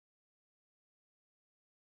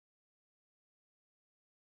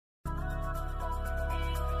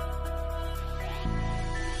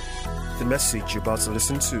The message you're about to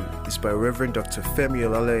listen to is by Reverend Dr. Femi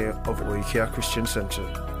Olaleye of Oikea Christian Center.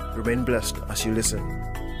 Remain blessed as you listen.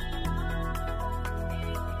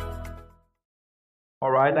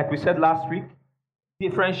 All right, like we said last week,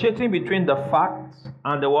 differentiating between the facts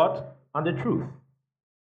and the what? And the truth.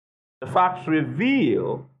 The facts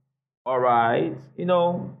reveal, all right,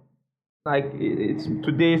 like it's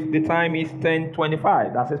today's, the time is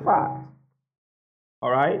 10:25. That's a fact. All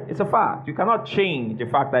right, it's a fact. You cannot change the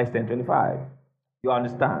fact that it's 10:25. You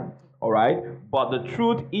understand? All right, but the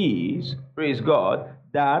truth is, praise God,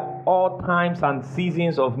 that all times and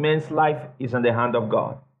seasons of men's life is in the hand of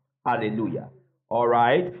God. Hallelujah. All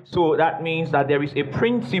right, so that means that there is a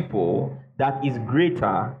principle that is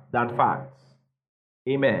greater than facts.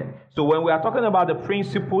 Amen. So when we are talking about the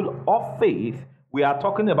principle of faith, we are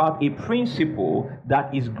talking about a principle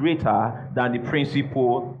that is greater than the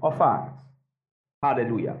principle of facts.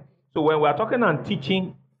 Hallelujah. So when we are talking and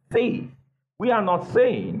teaching faith, we are not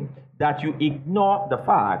saying that you ignore the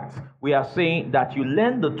facts. We are saying that you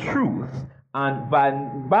learn the truth, and by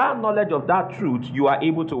knowledge of that truth, you are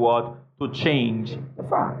able to what? To change the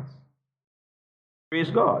facts.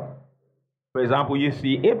 Praise God. For example, you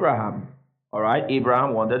see Abraham. All right,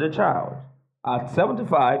 Abraham wanted a child. At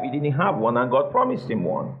 75, he didn't have one, and God promised him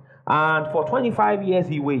one. And for 25 years,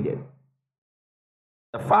 he waited.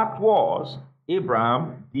 The fact was,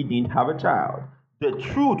 Abraham didn't have a child. The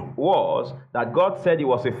truth was that God said he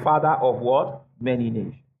was a father of what? Many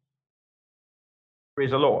nations.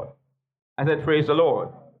 Praise the Lord. I said, praise the Lord.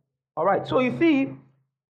 All right, so you see,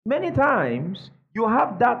 many times you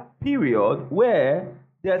have that period where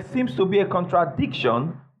there seems to be a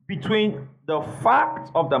contradiction between the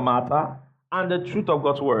fact of the matter and the truth of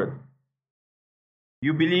God's word.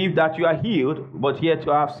 You believe that you are healed, but yet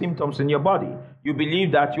you have symptoms in your body. You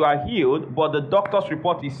believe that you are healed, but the doctor's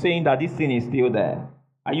report is saying that this thing is still there.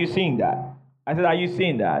 Are you seeing that? I said, are you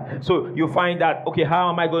seeing that? So you find that, okay, how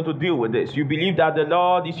am I going to deal with this? You believe that the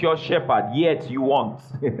Lord is your shepherd, yet you want.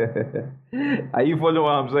 Are you following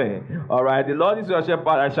what I'm saying? All right, the Lord is your shepherd,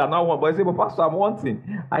 I shall not want. But you say, but Pastor, I'm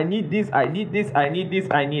wanting. I need this, I need this, I need this,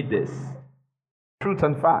 I need this. Truth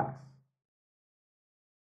and facts.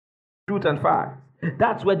 Truth and facts.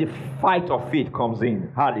 That's where the fight of faith comes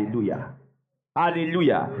in. Hallelujah.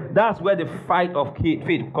 Hallelujah. That's where the fight of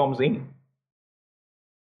faith comes in.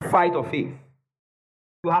 Fight of faith.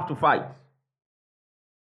 You have to fight.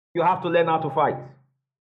 You have to learn how to fight.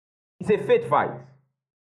 It's a faith fight.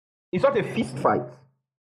 It's not a fist fight.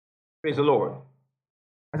 Praise the Lord.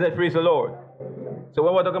 I said, praise the Lord. So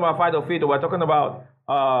when we're talking about fight of faith, we're talking about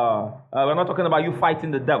we're not talking about you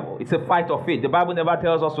fighting the devil. It's a fight of faith. The Bible never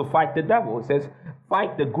tells us to fight the devil. It says,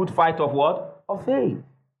 fight the good fight of what? Of faith.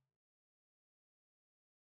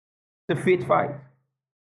 It's a faith fight.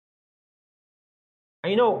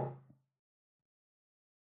 And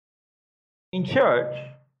in church,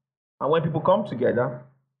 and when people come together,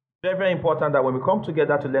 very, very important that when we come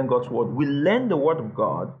together to learn God's word, we learn the word of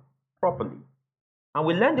God properly. And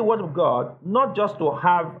we learn the word of God not just to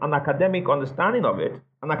have an academic understanding of it.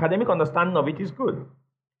 An academic understanding of it is good.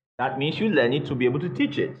 That means you learn it to be able to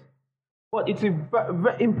teach it. But it's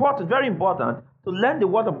very important to learn the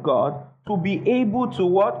word of God to be able to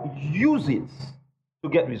what? Use it to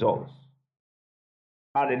get results.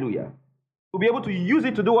 Hallelujah. To be able to use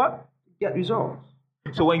it to do what? Get results.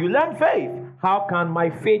 So when you learn faith, how can my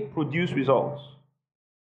faith produce results?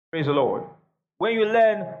 Praise the Lord. When you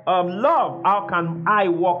learn love, how can I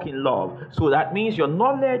walk in love? So that means your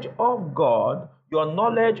knowledge of God, your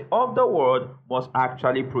knowledge of the word must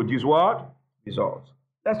actually produce what? Results.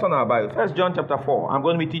 Let's turn our Bible. 1 John chapter 4. I'm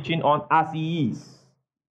going to be teaching on as he is.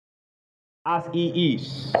 As he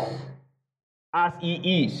is. As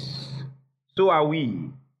he is. So are we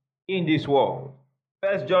in this world.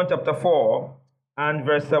 1 John chapter 4 and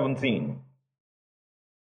verse 17.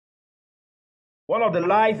 One of the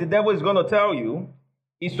lies the devil is going to tell you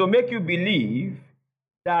is to make you believe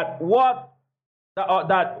that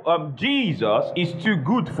Jesus is too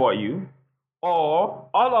good for you, or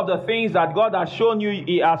all of the things that God has shown you,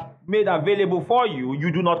 he has made available for you,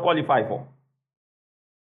 you do not qualify for.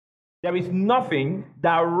 There is nothing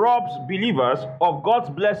that robs believers of God's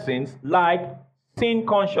blessings like sin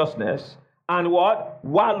consciousness and what?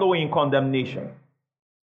 Wallow in condemnation.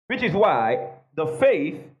 Which is why the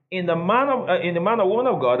faith in the man or woman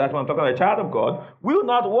of God, that's what I'm talking about, a child of God, will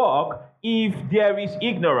not work if there is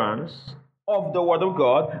ignorance of the word of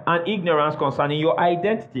God and ignorance concerning your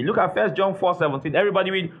identity. Look at 1 John 4:17.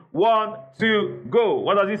 Everybody read 1, 2, go.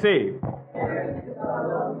 What does it say?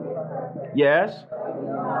 Yes.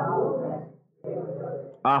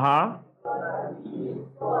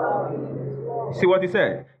 See what he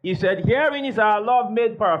said? He said, herein is our love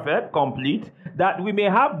made perfect, complete, that we may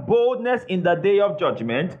have boldness in the day of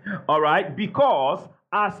judgment. All right? Because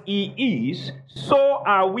as he is, so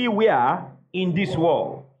are we where? In this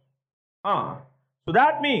world. So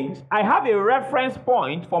that means I have a reference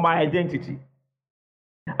point for my identity.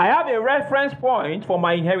 I have a reference point for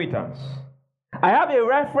my inheritance. I have a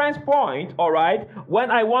reference point, all right,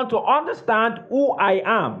 when I want to understand who I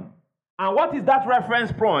am. And what is that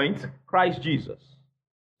reference point? Christ Jesus.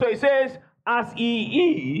 So it says, as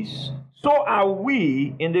he is, so are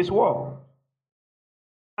we in this world.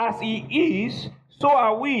 As he is, so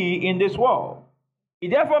are we in this world.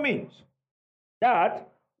 It therefore means that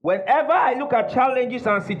whenever I look at challenges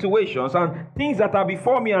and situations and things that are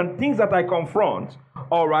before me and things that I confront,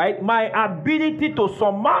 all right, my ability to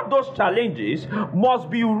surmount those challenges must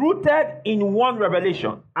be rooted in one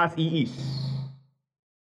revelation, as he is.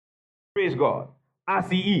 Praise God. As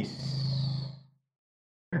he is.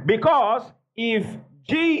 Because if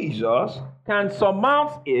Jesus can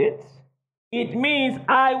surmount it, it means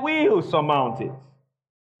I will surmount it.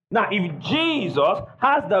 Now, if Jesus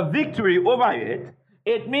has the victory over it,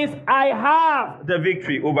 it means I have the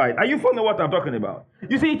victory over it. Are you following what I'm talking about?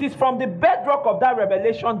 You see, it is from the bedrock of that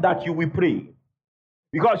revelation that you will pray.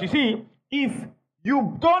 Because you see, if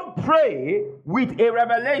you don't pray with a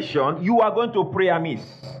revelation, you are going to pray amiss.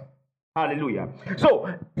 Hallelujah. So,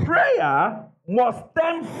 prayer must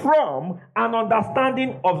stem from an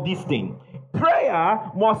understanding of this thing.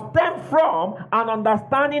 Prayer must stem from an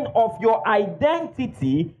understanding of your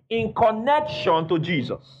identity in connection to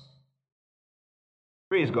Jesus.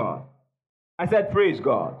 Praise God. I said, praise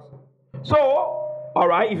God. So, all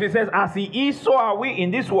right, if it says, as he is, so are we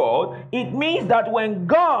in this world, it means that when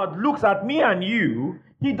God looks at me and you,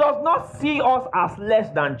 he does not see us as less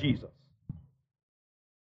than Jesus.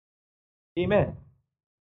 Amen.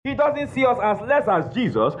 He doesn't see us as less as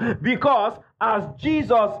Jesus, because as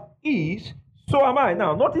Jesus is, so am I.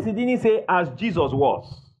 Now, notice he didn't say as Jesus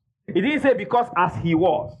was. He didn't say because as he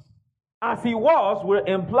was. As he was will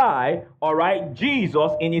imply, all right,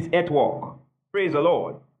 Jesus in his earth walk. Praise the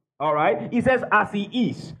Lord. All right. He says as he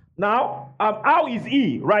is. Now, how is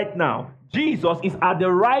he right now? Jesus is at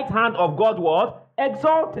the right hand of God, what?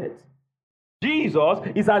 Exalted. Jesus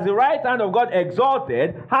is at the right hand of God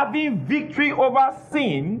exalted, having victory over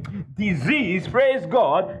sin, disease, praise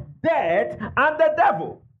God, death, and the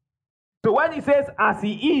devil. So when he says, as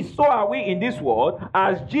he is, so are we in this world,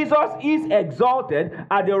 as Jesus is exalted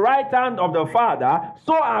at the right hand of the Father,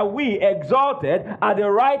 so are we exalted at the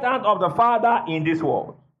right hand of the Father in this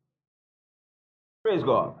world. Praise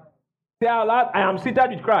God. Say out loud, I am seated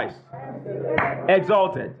with Christ.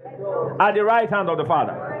 Exalted at the right hand of the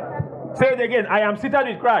Father. Say it again, I am seated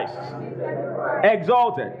with Christ.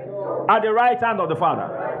 Exalted at the right hand of the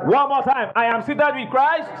Father. One more time, I am seated with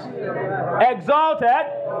Christ. Exalted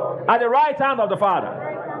at the right hand of the Father.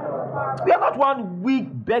 We are not one weak,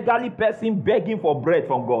 beggarly person begging for bread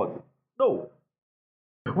from God. No.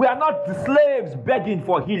 We are not slaves begging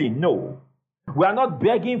for healing. No. We are not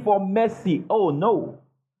begging for mercy. Oh, no.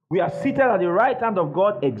 We are seated at the right hand of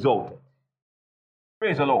God, exalted.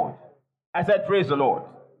 Praise the Lord. I said, praise the Lord.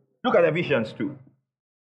 Look at Ephesians 2.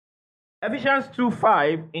 Ephesians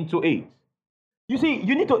 2:5-8. You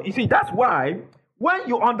see, that's why when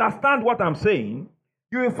you understand what I'm saying,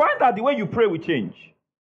 you will find that the way you pray will change.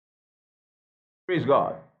 Praise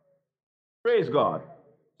God. Praise God.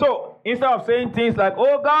 So, instead of saying things like,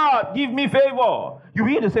 oh God, give me favor, you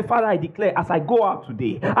begin to say, Father, I declare as I go out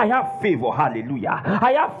today, I have favor, hallelujah.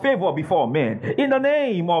 I have favor before men. In the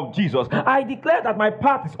name of Jesus, I declare that my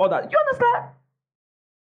path is ordered. You understand?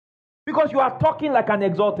 Because you are talking like an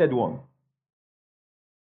exalted one.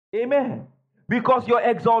 Amen. Because your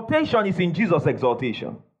exaltation is in Jesus'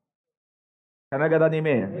 exaltation. Can I get an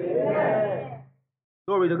amen? Amen.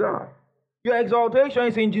 Glory to God. Your exaltation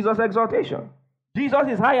is in Jesus' exaltation. Jesus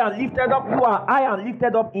is high and lifted up. You are high and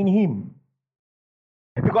lifted up in him.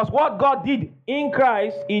 Because what God did in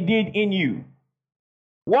Christ, he did in you.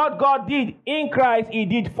 What God did in Christ, he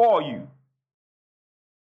did for you.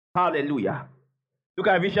 Hallelujah. Look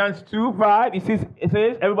at Ephesians 2:5. It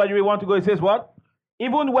says, everybody really want to go, it says what?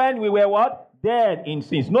 Even when we were what? Dead in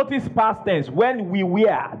sins. Notice past tense. When we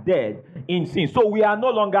were dead in sins. So we are no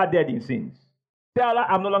longer dead in sins. Say Allah,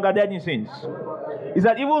 I'm no longer dead in sins. He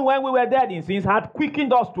said, even when we were dead in sins, had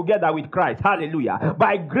quickened us together with Christ. Hallelujah.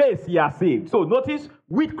 By grace ye are saved. So notice,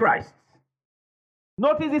 with Christ.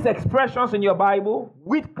 Notice these expressions in your Bible.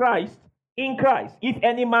 With Christ, in Christ. If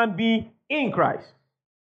any man be in Christ.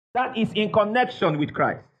 That is in connection with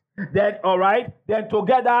Christ. then, all right, then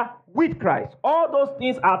together with Christ. All those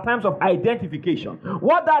things are terms of identification.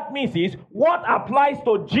 What that means is what applies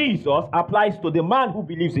to Jesus applies to the man who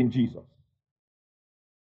believes in Jesus.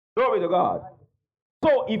 Glory to God.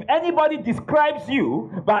 So if anybody describes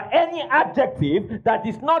you by any adjective that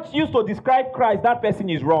is not used to describe Christ, that person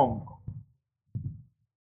is wrong.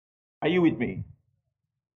 Are you with me?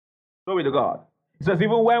 Glory to God. It says,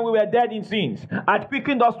 even when we were dead in sins, hath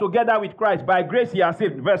quickened us together with Christ. By grace he has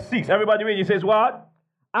saved. Verse 6. Everybody read. It says what?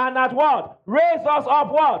 And at what? Raised us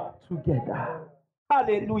up what? Together.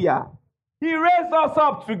 Hallelujah. He raised us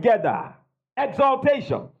up together.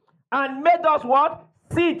 Exaltation. And made us what?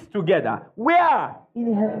 Sit together. Where?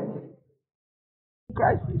 In heaven.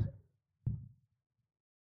 Christ Jesus.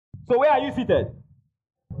 So where are you seated?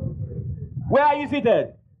 Where are you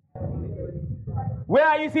seated? Where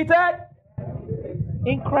are you seated?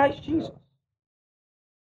 In Christ Jesus.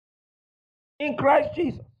 In Christ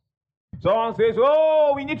Jesus. Someone says,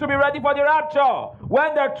 oh, we need to be ready for the rapture.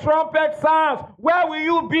 When the trumpet sounds, where will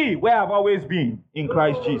you be? Where I've always been. In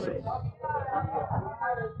Christ Jesus.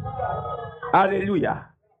 Hallelujah.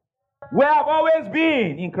 Where I've always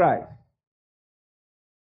been. In Christ.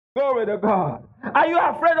 Glory to God. Are you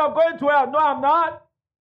afraid of going to hell? No, I'm not.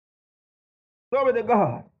 Glory to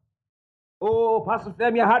God. Oh, Pastor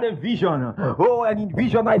Femi, I had a vision. Oh, and in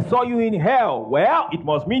vision I saw you in hell. Well, it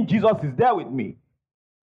must mean Jesus is there with me.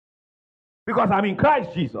 Because I'm in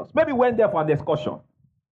Christ Jesus. Maybe went there for an excursion.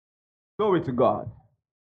 Glory to God.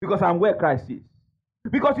 Because I'm where Christ is.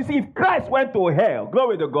 Because you see, if Christ went to hell,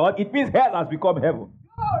 glory to God, it means hell has become heaven.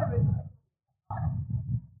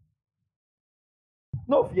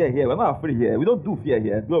 No fear here. We're not afraid here. We don't do fear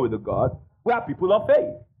here. Glory to God. We are people of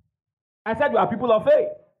faith. I said we are people of faith.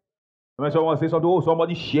 When someone says something, oh,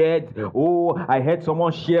 somebody shared, oh, I heard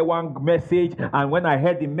someone share one message, and when I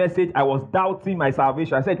heard the message, I was doubting my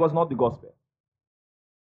salvation. I said it was not the gospel.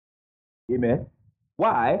 Amen.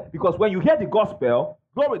 Why? Because when you hear the gospel,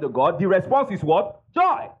 glory to God, the response is what?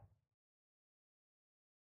 Joy.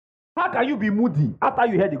 How can you be moody after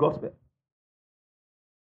you hear the gospel?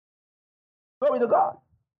 Glory to God.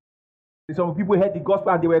 Some people heard the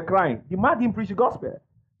gospel and they were crying. The man didn't preach the gospel.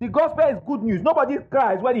 The gospel is good news. Nobody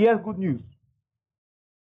cries when he hears good news.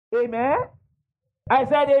 Amen? I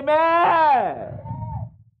said amen.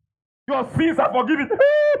 Your sins are forgiven.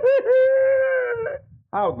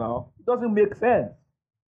 How now? It doesn't make sense.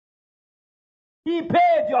 He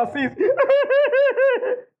paid your sins.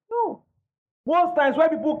 No. Most times when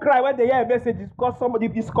people cry when they hear a message, it's because somebody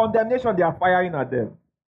is condemnation they are firing at them.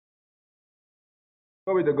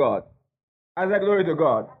 Glory to God. I said glory to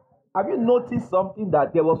God. Have you noticed something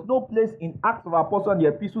that there was no place in Acts of Apostles and the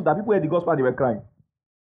epistles that people heard the gospel and they were crying?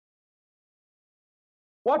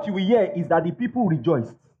 What you will hear is that the people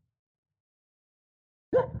rejoiced.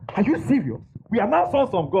 Are you serious? We are now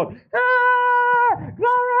sons of God. Ah, glory!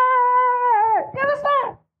 You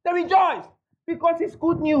understand? They rejoice because it's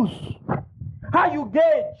good news. How you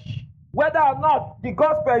gauge whether or not the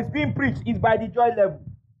gospel is being preached is by the joy level.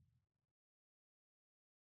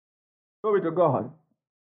 Glory to God.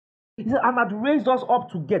 He said, and had raised us up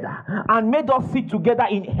together and made us sit together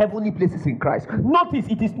in heavenly places in Christ. Notice,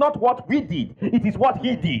 it is not what we did, it is what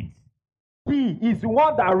he did. He is the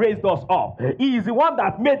one that raised us up. He is the one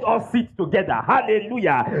that made us sit together.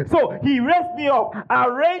 Hallelujah. So he raised me up,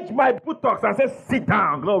 arranged my buttocks and said, sit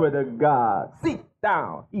down. Glory to God. Sit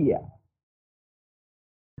down here.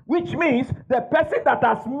 Which means the person that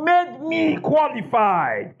has made me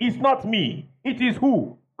qualified is not me. It is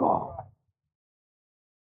who? God.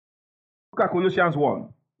 Look at Colossians 1.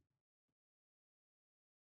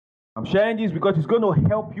 I'm sharing this because it's going to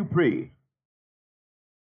help you pray.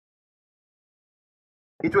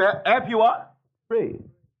 It will help you what? Pray.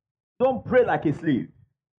 Don't pray like a slave.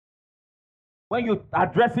 When you're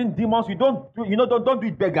addressing demons, don't do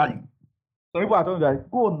it beggarly. Some people are telling you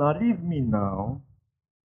that, go now, leave me now.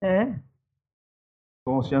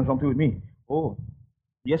 Someone sharing something with me. Oh,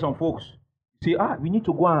 yes, some folks say, we need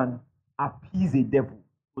to go and appease a devil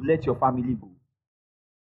to let your family go.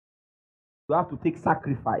 You have to take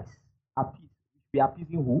sacrifice. Appease. Be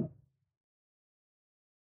appeasing who?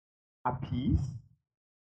 Appease.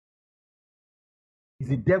 Is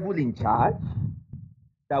the devil in charge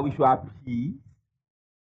that we should appease?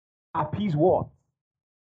 Appease what?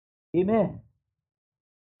 Amen.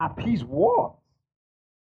 Appease what?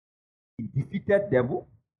 The defeated devil?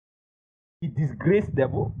 The disgraced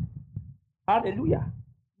devil? Hallelujah.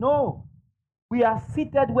 No. We are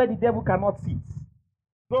seated where the devil cannot sit.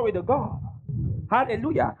 Glory to God.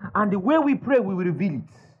 Hallelujah. And the way we pray, we will reveal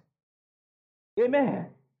it. Amen.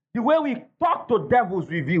 The way we talk to devils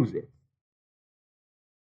reveals it.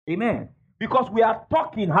 Amen. Because we are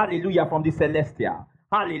talking, hallelujah, from the celestial.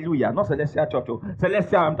 Hallelujah. Not celestial church.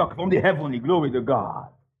 Celestial, I'm talking from the heavenly. Glory to God.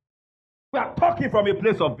 We are talking from a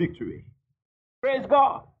place of victory. Praise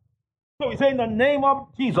God. So we say in the name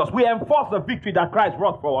of Jesus, we enforce the victory that Christ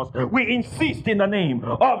brought for us. We insist in the name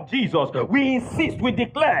of Jesus. We insist, we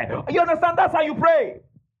declare. You understand? That's how you pray.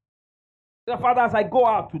 So Father, as I go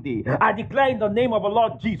out today, I declare in the name of the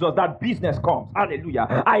Lord Jesus that business comes.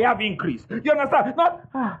 Hallelujah. I have increase. You understand?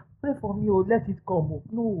 Not, pray for me, oh, let it come.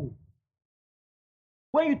 No.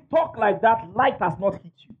 When you talk like that, light has not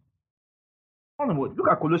hit you. Look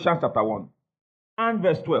at Colossians chapter 1 and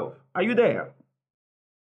verse 12. Are you there?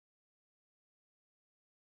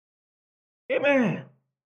 Amen.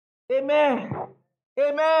 Amen.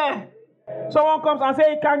 Amen. Someone comes and says,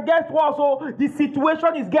 it can get worse. So the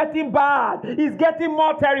situation is getting bad. It's getting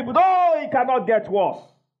more terrible. No, it cannot get worse.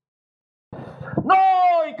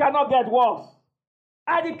 No, it cannot get worse.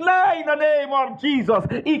 I declare in the name of Jesus,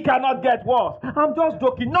 it cannot get worse. I'm just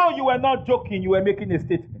joking. No, you were not joking. You were making a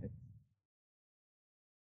statement.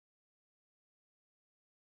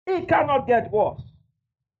 It cannot get worse.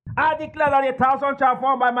 I declare that 1,000 shall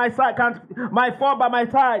fall by my side, might fall by my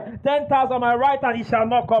side, 10,000 on my right, and it shall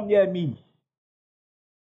not come near me.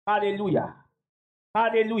 Hallelujah.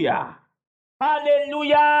 Hallelujah.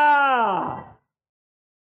 Hallelujah.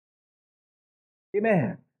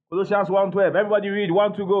 Amen. Colossians 1:12. Everybody read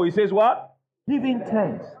 1 to go. It says what? Giving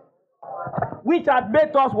thanks. Which had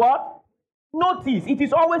made us what? Notice, it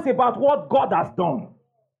is always about what God has done.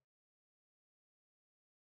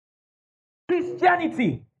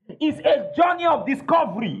 Christianity is a journey of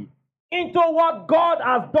discovery into what God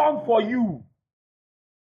has done for you.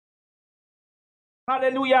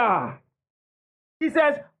 Hallelujah. He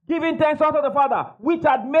says, giving thanks unto the Father, which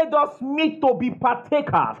had made us meet to be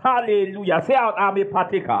partakers. Hallelujah. Say out, I'm a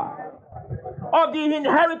partaker of the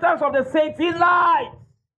inheritance of the saints in light.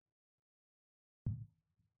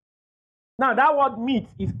 Now, that word meet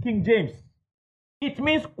is King James. It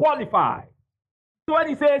means qualified. So when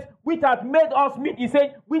he says, which has made us meet, he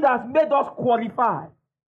said, which has made us qualified.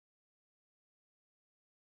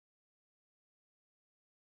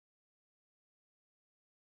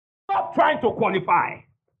 Stop trying to qualify.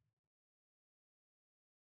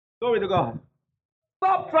 Glory to God.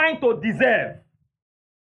 Stop trying to deserve.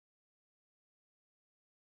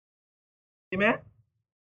 Amen?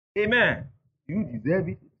 Amen. You deserve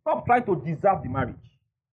it. Stop trying to deserve the marriage.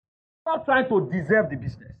 Stop trying to deserve the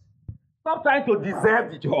business. Stop trying to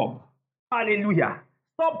deserve the job. Hallelujah.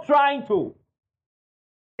 Stop trying to.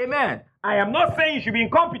 Amen. I am not saying you should be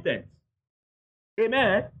incompetent.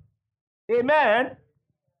 Amen. Amen.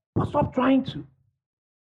 But stop trying to.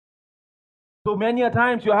 So many a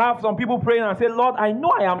times you have some people praying and say, Lord, I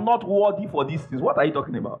know I am not worthy for these things. What are you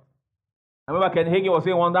talking about? I remember Ken Hagin was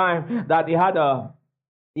saying one time that he had a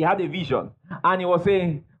vision. And he was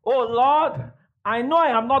saying, oh Lord, I know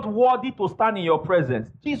I am not worthy to stand in your presence.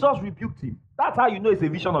 Jesus rebuked him. That's how you know it's a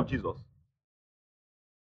vision of Jesus.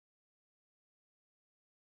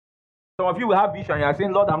 Some of you will have vision and you are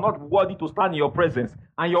saying, Lord, I'm not worthy to stand in your presence.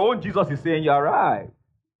 And your own Jesus is saying, you're right.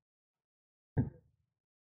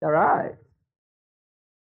 You're right.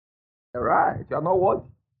 You're right. You're not worthy.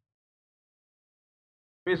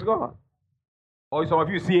 Praise God. Or some of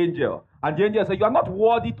you see angel. And the angel says, you are not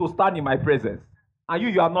worthy to stand in my presence. And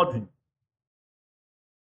you are nothing.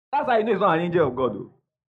 That's how you know it's not an angel of God. Though.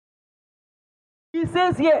 He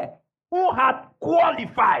says here, who had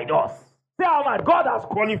qualified us? Say out loud, God has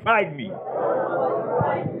qualified me.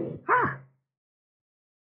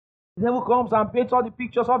 The devil comes and paints all the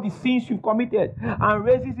pictures of the sins you've committed and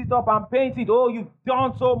raises it up and paints it. Oh, you've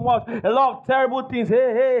done so much. A lot of terrible things. Hey.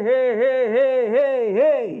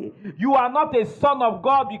 You are not a son of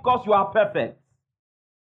God because you are perfect.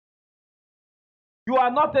 You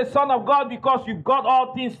are not a son of God because you've got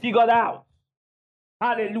all things figured out.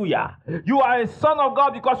 Hallelujah. You are a son of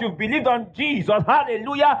God because you've believed on Jesus.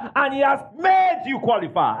 Hallelujah. And he has made you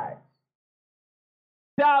qualified.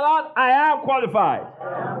 Tell Lord, I am qualified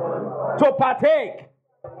to partake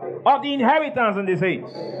of the inheritance in the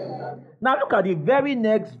saints. Now look at the very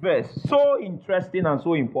next verse. So interesting and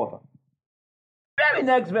so important. Very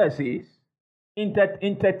next verse is in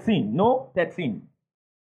 13. No, 13.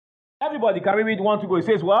 Everybody, can we read 1 to go? It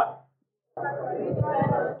says what?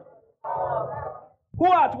 Who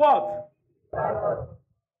hath what?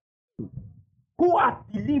 Who hath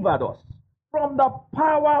delivered us from the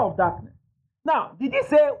power of darkness? Now, did he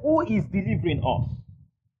say who is delivering us?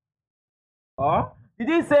 Or did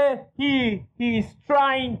he say he is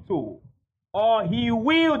trying to? Or he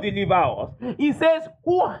will deliver us? He says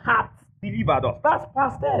who hath delivered us. That's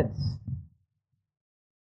past tense.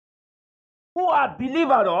 who had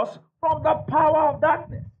delivered us from the power of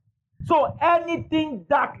darkness. So anything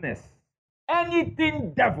darkness,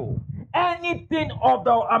 anything devil, anything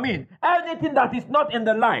anything that is not in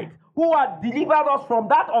the light, who had delivered us from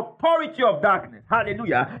that authority of darkness.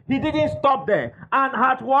 Hallelujah. He didn't stop there. And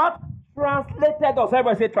had what? Translated us.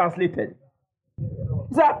 Everybody say translated.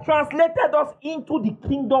 He said, translated us into the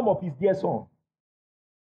kingdom of his dear son.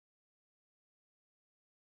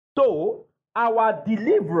 So, our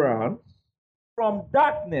deliverance from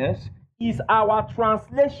darkness is our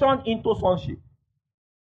translation into sonship.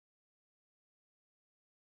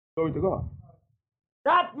 Glory to God.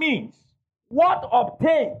 That means what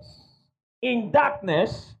obtains in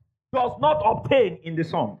darkness does not obtain in the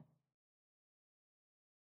sun.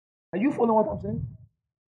 Are you following what I'm saying?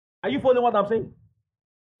 Are you following what I'm saying?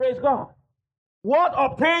 Praise God. What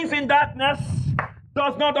obtains in darkness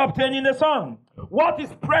does not obtain in the sun. What is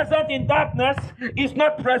present in darkness is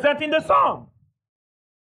not present in the sun.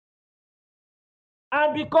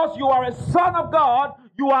 And because you are a son of God,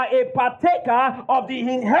 you are a partaker of the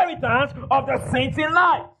inheritance of the saints in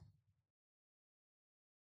light.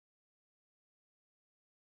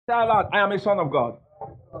 Say out loud, I am a son of God.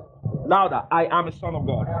 Louder, I am a son of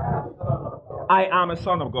God. I am a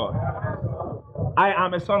son of God. I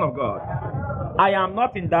am a son of God. I am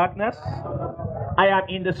not in darkness. I am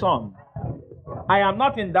in the sun. I am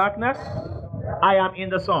not in darkness. I am in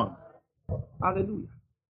the sun. Hallelujah.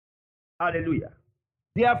 Hallelujah.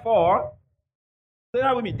 Therefore, say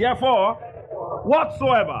that with me. Therefore,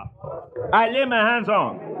 whatsoever I lay my hands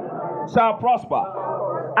on shall prosper.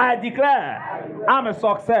 I declare I'm a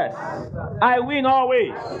success. I win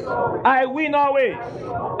always. I win always.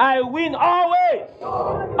 I win always.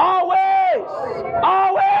 Always.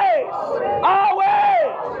 Always.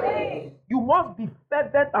 Always. You must be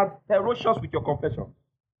fervent and ferocious with your confession.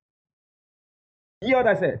 You hear what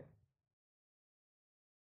I said?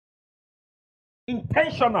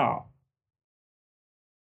 Intentional.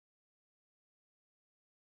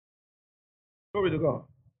 Glory to God.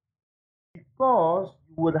 Because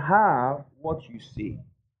you would have what you say.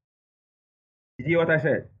 Did you hear what I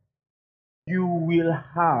said? You will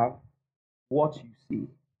have what you say.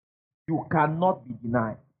 You cannot be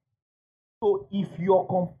denied. So if your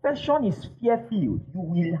confession is fear-filled, you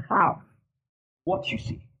will have what you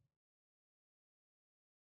say.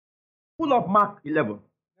 Pull up Mark 11.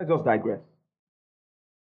 Let's just digress.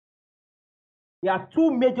 There are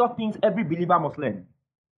two major things every believer must learn.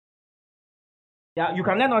 Yeah, you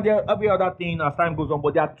can learn every other thing as time goes on,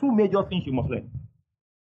 but there are two major things you must learn.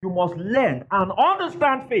 You must learn and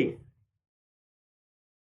understand faith,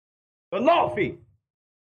 the law of faith,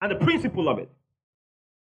 and the principle of it.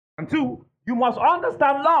 And two, you must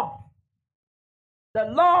understand love, the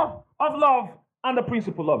law of love, and the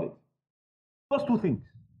principle of it. Those two things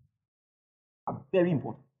are very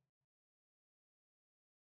important.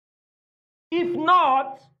 If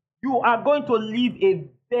not, you are going to live a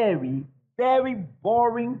very, very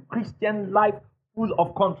boring Christian life full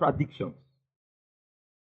of contradictions.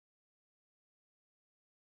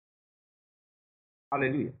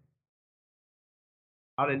 Hallelujah.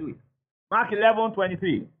 Hallelujah. Mark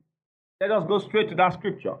 11:23. Let us go straight to that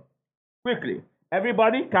scripture. Quickly.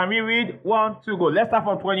 Everybody, can we read 1, 2, go? Let's start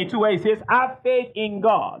from 22 where it says, have faith in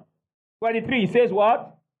God. 23, it says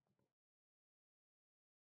what?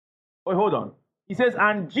 Oh, hold on. It says,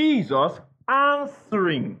 and Jesus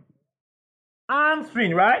answering,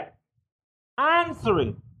 right?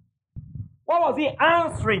 Answering. What was he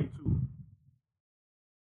answering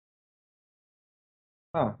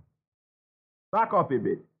to? Back up a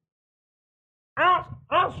bit.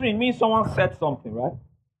 Answering means someone said something, right?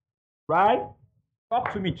 Right?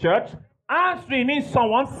 Talk to me, church. Answering means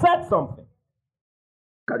someone said something.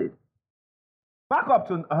 Got it. Back up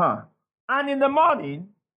to, And in the morning,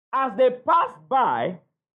 as they passed by,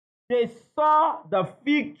 they saw the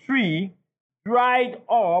fig tree dried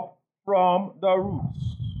up from the roots.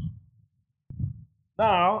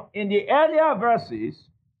 Now, in the earlier verses,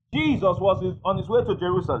 Jesus was on his way to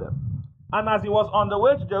Jerusalem. And as he was on the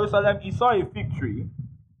way to Jerusalem, he saw a fig tree.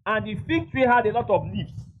 And the fig tree had a lot of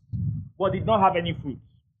leaves, but did not have any fruit.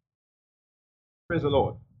 Praise the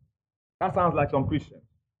Lord. That sounds like some Christians.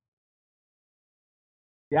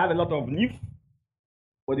 They have a lot of leaves,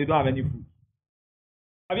 but they don't have any fruit.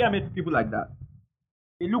 Have you ever met people like that?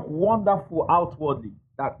 They look wonderful outwardly.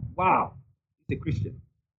 That, wow, it's a Christian.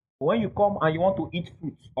 But when you come and you want to eat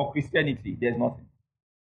fruit of Christianity, there's nothing.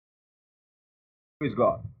 Praise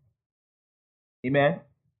God. Amen.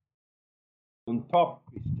 They don't talk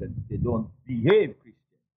Christian. They don't behave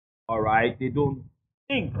Christian. All right? They don't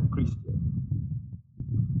think Christian.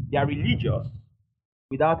 They are religious,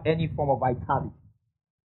 without any form of vitality.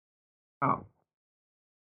 Now,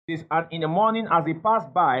 this, and in the morning, as they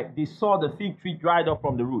passed by, they saw the fig tree dried up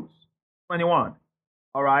from the roots. 21.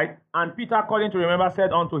 All right. And Peter, calling to remember,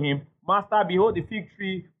 said unto him, Master, behold, the fig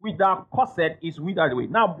tree which thou cursed is withered away.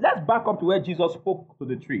 Now, let's back up to where Jesus spoke to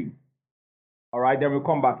the tree. All right. Then we'll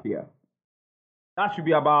come back here. That should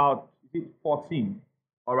be about 14.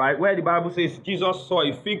 All right. Where the Bible says Jesus saw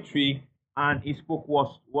a fig tree and he spoke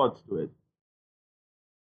words to it.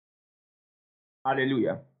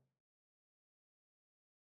 Hallelujah.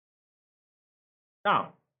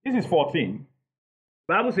 Now, this is 14.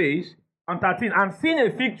 The Bible says, on 13, and seeing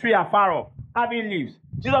a fig tree afar off, having leaves,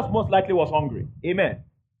 Jesus most likely was hungry. Amen.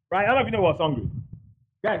 Right? How many of you know he was hungry?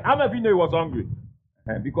 Guys, how many of you know he was hungry?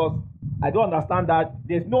 Because I don't understand that.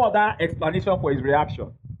 There's no other explanation for his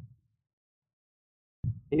reaction.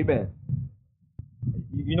 Amen.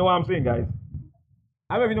 You know what I'm saying, guys?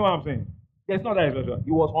 How many of you know what I'm saying? There's no other explanation.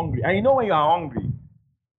 He was hungry. And you know when you are hungry,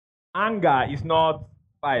 anger is not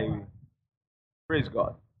fiery. Praise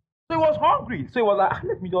God. So he was hungry. So he was like,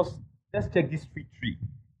 let's check this fig tree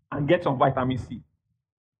and get some vitamin C.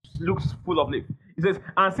 It looks full of leaves. He says,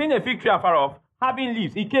 and seeing a fig tree afar off, having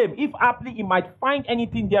leaves, he came, if haply he might find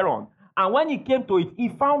anything thereon. And when he came to it, he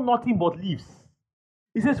found nothing but leaves.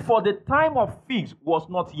 He says, for the time of figs was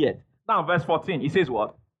not yet. Now, verse 14, he says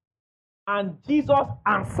what? And Jesus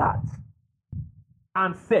answered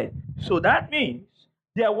and said, so that means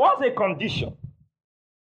there was a condition.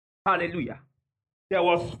 Hallelujah. There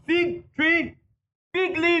was fig tree,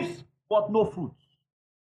 fig leaves, but no fruit.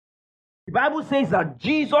 The Bible says that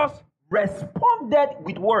Jesus responded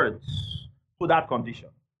with words to that condition.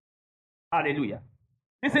 Hallelujah.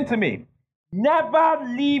 Listen to me. Never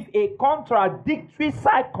leave a contradictory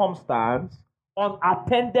circumstance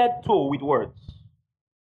unattended to with words.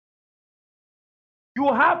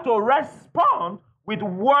 You have to respond with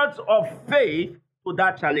words of faith to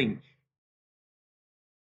that challenge.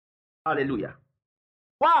 Hallelujah.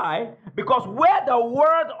 Why? Because where the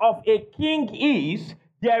word of a king is,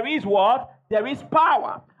 there is what? There is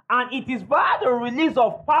power. And it is by the release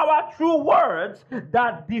of power through words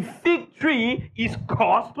that the fig tree is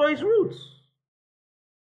caused to its roots.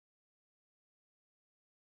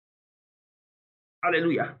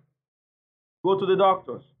 Hallelujah. Go to the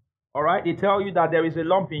doctors. All right? They tell you that there is a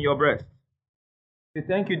lump in your breast. Say,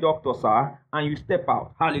 thank you, doctor, sir. And you step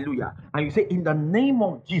out. Hallelujah. And you say, in the name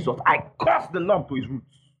of Jesus, I curse the lump to its roots.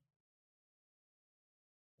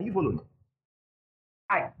 Are you following?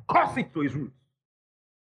 I curse it to its roots.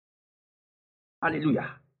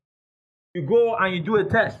 Hallelujah. You go and you do a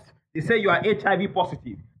test. They say you are HIV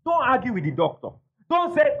positive. Don't argue with the doctor.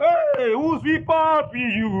 Don't say, hey, whose report will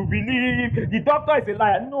you believe? The doctor is a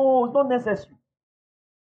liar. No, it's not necessary.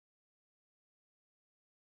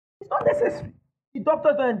 It's not necessary. The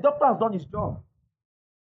doctor has done his job.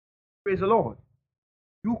 Praise the Lord.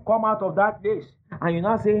 You come out of that place and you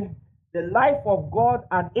now say, the life of God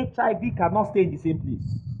and HIV cannot stay in the same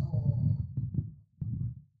place.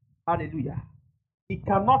 Hallelujah. It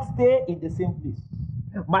cannot stay in the same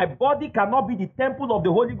place. My body cannot be the temple of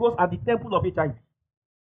the Holy Ghost and the temple of HIV.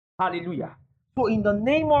 Hallelujah. So in the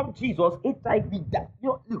name of Jesus, HIV died.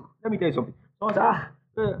 Look, let me tell you something. Someone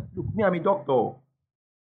says, look, me, I'm a doctor.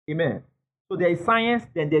 Amen. So there is science,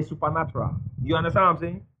 then there is supernatural. You understand what I'm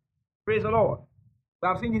saying? Praise the Lord. But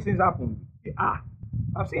I've seen these things happen.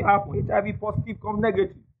 I've seen it happen. HIV positive comes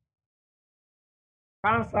negative.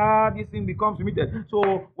 Cancer, this thing becomes remitted.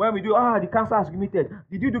 So when we do, the cancer has remitted.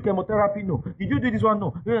 Did you do chemotherapy? No. Did you do this one?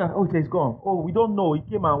 No. Yeah. Oh, it is gone. Oh, we don't know. It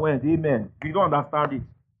came and went. Amen. We don't understand it.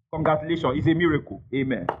 Congratulations. It's a miracle.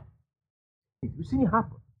 Amen. You've seen it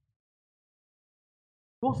happen.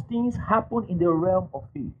 Those things happen in the realm of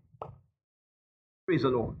faith. Praise the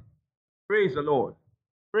Lord. Praise the Lord.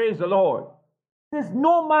 Praise the Lord. It says,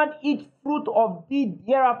 no man eat fruit of thee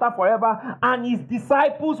hereafter forever. And his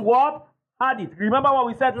disciples what? Had it. Remember what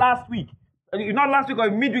we said last week? Not last week or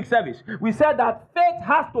in midweek service. We said that faith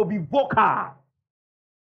has to be vocal.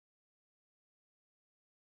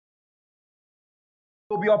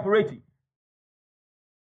 To be operating.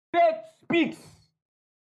 Faith speaks.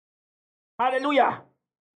 Hallelujah.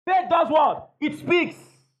 Faith does what? It speaks.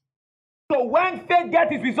 So when faith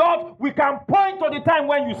gets its result, we can point to the time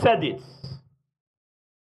when you said it.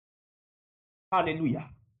 Hallelujah.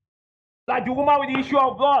 Like the woman with the issue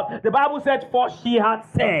of blood, the Bible said, for she had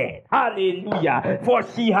said. Hallelujah. For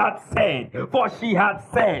she had said. For she had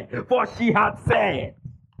said. For she had said.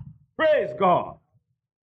 Praise God.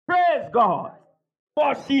 Praise God.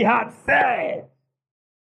 For she had said.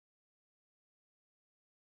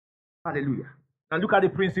 Hallelujah. And look at the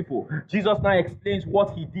principle. Jesus now explains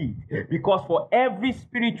what he did. Because for every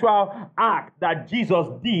spiritual act that Jesus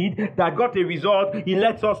did that got a result, he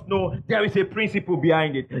lets us know there is a principle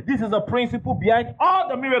behind it. This is a principle behind all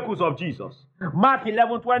the miracles of Jesus. Mark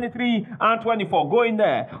 11:23 and 24. Go in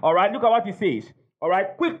there. All right, look at what he says. All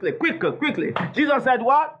right, quickly. Jesus said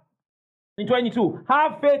what? In 22,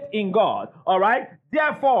 have faith in God. All right,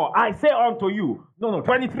 therefore I say unto you. No,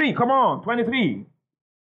 23. Come on, 23.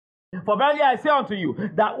 For verily I say unto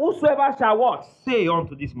you, that whosoever shall what? Say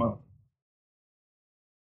unto this mountain,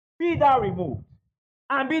 be thou removed,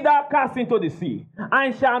 and be thou cast into the sea,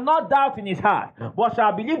 and shall not doubt in his heart, but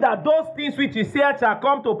shall believe that those things which he said shall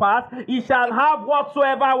come to pass, he shall have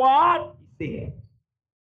whatsoever what? He said.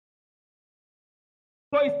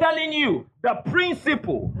 So he's telling you the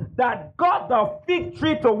principle that got the fig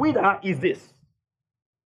tree to wither is this.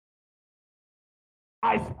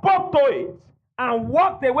 I spoke to it and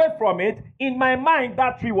walked away from it. In my mind,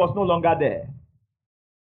 that tree was no longer there.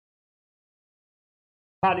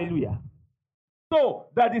 Hallelujah. So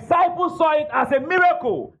the disciples saw it as a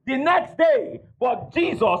miracle the next day. But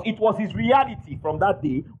Jesus, it was his reality from that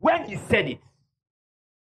day when he said it.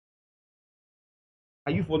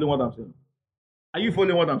 Are you following what I'm saying? Are you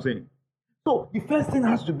following what I'm saying? So the first thing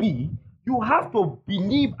has to be, you have to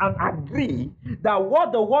believe and agree that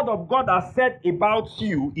what the word of God has said about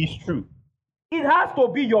you is true. It has to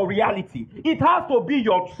be your reality. It has to be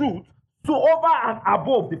your truth, so over and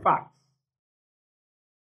above the facts.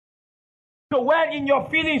 So when in your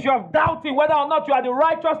feelings you are doubting whether or not you are the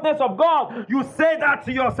righteousness of God, you say that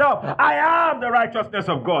to yourself, I am the righteousness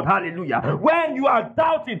of God. Hallelujah. When you are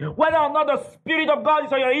doubting whether or not the Spirit of God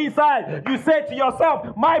is on your inside, you say to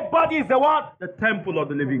yourself, my body is the what? The temple of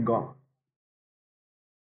the living God.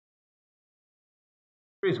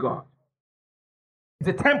 Praise God. It's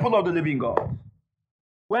a temple of the living God.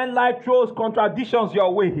 When life throws contradictions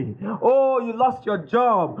your way, oh, you lost your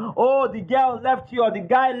job, oh, the girl left you or the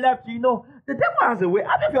guy left you, the devil has a way.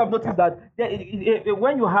 I don't know if you have noticed that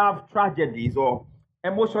when you have tragedies or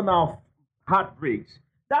emotional heartbreaks,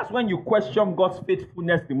 that's when you question God's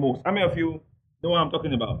faithfulness the most. How many of you know what I'm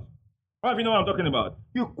talking about? How many of you know what I'm talking about?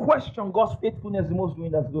 You question God's faithfulness the most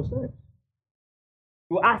during those times.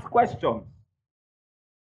 You ask questions.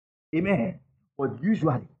 Amen. But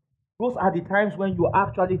usually, those are the times when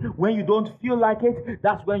you don't feel like it,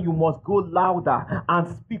 that's when you must go louder and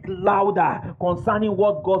speak louder concerning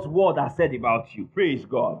what God's word has said about you. Praise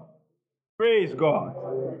God. Praise God.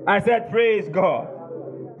 I said praise God.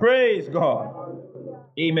 Praise God.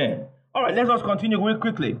 Amen. All right, let us continue real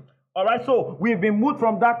quickly. All right, so we've been moved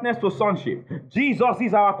from darkness to sonship. Jesus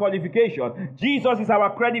is our qualification. Jesus is our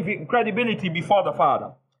credibility before the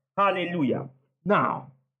Father. Hallelujah. Now,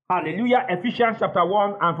 hallelujah, Ephesians chapter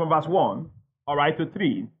 1 and from verse 1, all right, to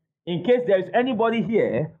 3. In case there is anybody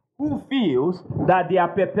here who feels that they are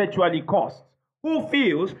perpetually cursed, who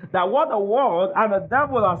feels that what the world and the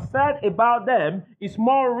devil have said about them is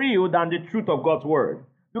more real than the truth of God's word.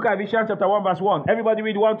 Look at Ephesians chapter 1 verse 1. Everybody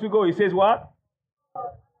read 1 to go. It says what?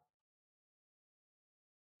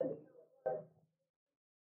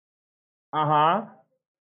 All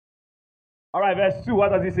right, verse 2, what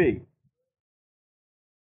does it say?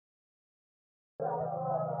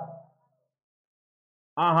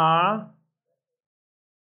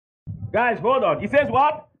 Guys, hold on. It says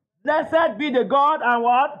what? Blessed be the God and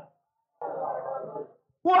what?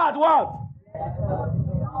 Who had what?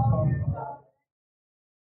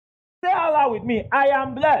 Say out loud with me. I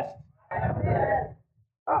am blessed.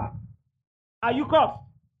 Are you cursed?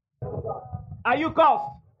 Are you cursed?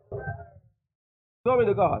 Glory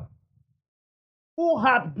to God. Who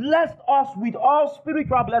had blessed us with all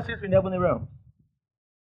spiritual blessings in heavenly realms.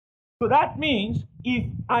 So that means if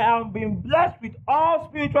I am being blessed with all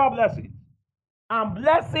spiritual blessings, and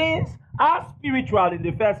blessings are spiritual in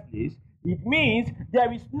the first place, it means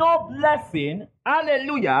there is no blessing,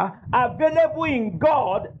 hallelujah, available in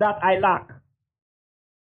God that I lack.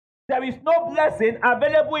 There is no blessing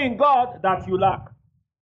available in God that you lack.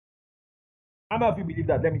 How many of you believe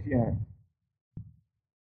that? Let me see your hand.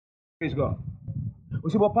 Praise God. We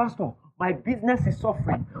say, but Pastor, my business is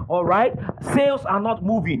suffering, all right? Sales are not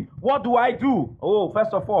moving. What do I do? Oh,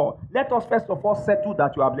 first of all, let us first of all settle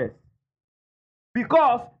that you are blessed.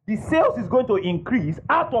 Because the sales is going to increase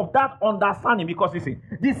out of that understanding. Because listen,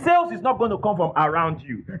 the sales is not going to come from around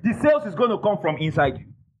you. The sales is going to come from inside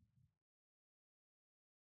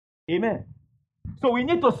you. Amen. So we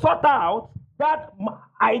need to sort out that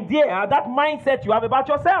idea, that mindset you have about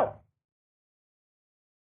yourself.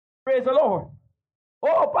 Praise the Lord.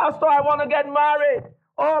 Oh, Pastor, I want to get married.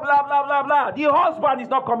 Oh, blah, blah, blah, blah. The husband is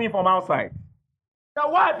not coming from outside. The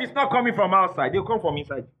wife is not coming from outside. They'll come from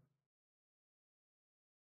inside.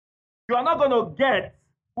 You are not going to get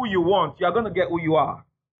who you want. You are going to get who you are.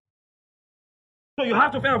 So you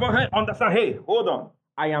have to understand, hey, hold on.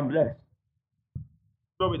 I am blessed.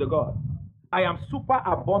 Glory to God. I am super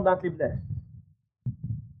abundantly blessed.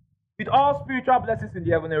 With all spiritual blessings in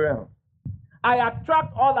the heavenly realm. I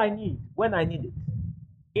attract all I need when I need it.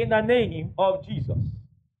 In the name of Jesus.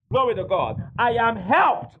 Glory to God. I am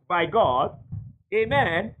helped by God.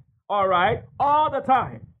 Amen. All right. All the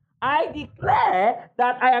time. I declare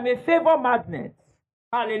that I am a favor magnet.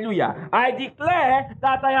 Hallelujah. I declare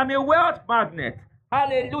that I am a wealth magnet.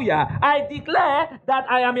 Hallelujah. I declare that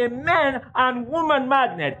I am a man and woman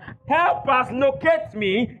magnet. Help us locate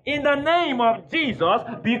me in the name of Jesus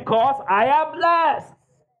because I am blessed.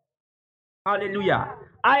 Hallelujah.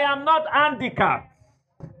 I am not handicapped.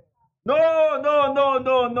 No.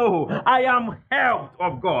 I am helped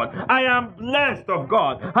of God. I am blessed of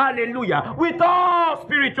God. Hallelujah. With all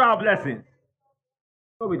spiritual blessings.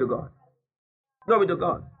 Glory to God. Glory to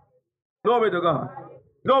God. Glory to God.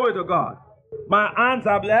 Glory to God. My hands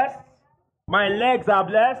are blessed. My legs are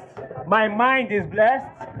blessed. My mind is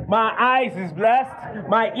blessed. My eyes is blessed.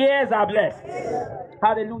 My ears are blessed.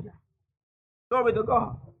 Hallelujah. Glory to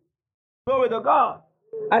God. Glory to God.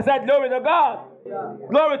 I said glory to God.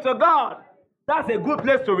 Glory to God. That's a good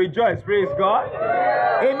place to rejoice. Praise God.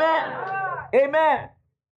 Amen. Amen.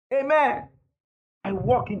 Amen. I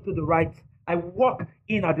walk in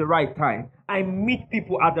at the right time. I meet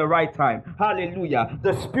people at the right time. Hallelujah.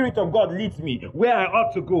 The Spirit of God leads me where I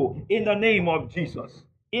ought to go in the name of Jesus.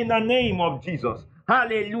 In the name of Jesus.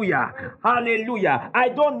 Hallelujah. Hallelujah. I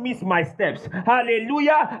don't miss my steps.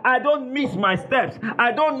 Hallelujah. I don't miss my steps.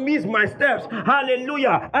 I don't miss my steps.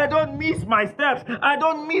 Hallelujah. I don't miss my steps. I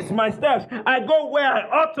don't miss my steps. I go where I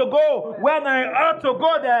ought to go when I ought to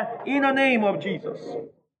go there in the name of Jesus.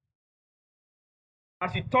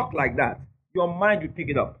 As you talk like that, your mind will pick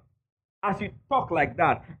it up. As you talk like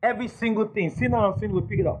that, every single thing, sin and sin will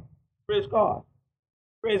pick it up. Praise God.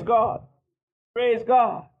 Praise God. Praise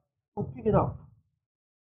God. We'll pick it up.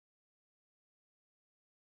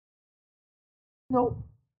 You know,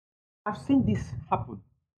 I've seen this happen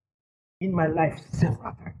in my life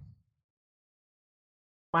several times.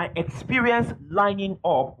 My experience lining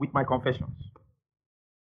up with my confessions.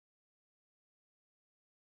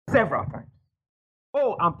 Several times.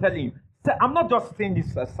 Oh, I'm telling you. I'm not just saying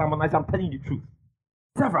this as sermonized, I'm telling you the truth.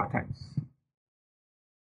 Several times.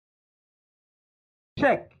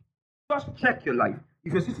 Check. Just check your life.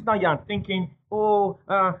 If you're sitting down here and thinking, I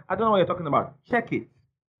don't know what you're talking about, check it.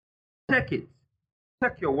 Check it.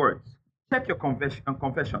 Check your words. Check your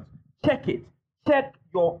confessions. Check it. Check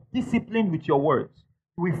your discipline with your words.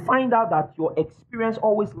 You will find out that your experience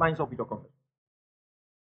always lines up with your confession.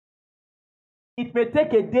 It may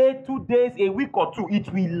take a day, 2 days, a week or two.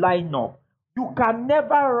 It will line up. You can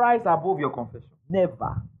never rise above your confession.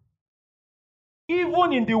 Never.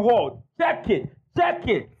 Even in the world, check it. Check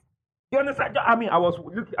it. You understand? I mean, I was,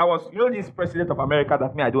 this president of America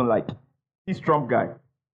that I don't like. This Trump guy.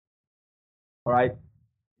 All right?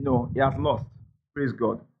 He has lost. Praise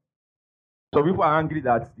God. So people are angry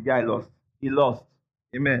that the guy lost. He lost.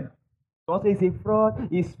 Amen. Don't say he's a fraud.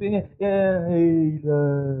 He's he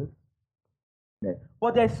lost.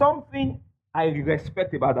 But there's something I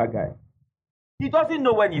respect about that guy. He doesn't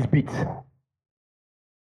know when he's beat.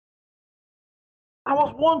 I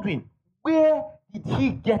was wondering, where did he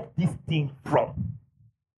get this thing from?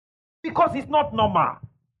 Because it's not normal.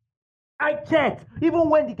 I checked, even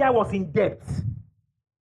when the guy was in debt.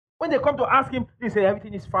 When they come to ask him, they say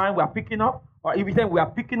everything is fine, we are picking up. Or every time we are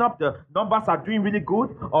picking up, the numbers are doing really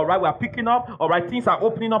good. All right, we are picking up. All right, things are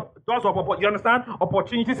opening up. Doors of opportunity. You understand?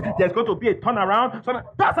 Opportunities. There's going to be a turnaround. So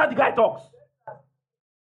that's how the guy talks.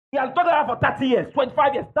 He has talked about for 30 years,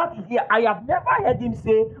 25 years. That is here. I have never heard him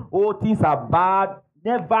say, oh, things are bad.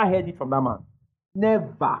 Never heard it from that man.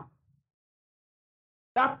 Never.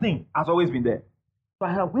 That thing has always been there. So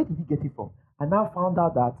I heard, where did he get it from? I now found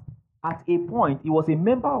out that at a point, he was a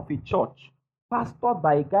member of a church pastored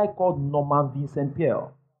by a guy called Norman Vincent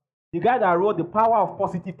Peale. The guy that wrote The Power of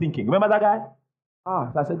Positive Thinking. Remember that guy?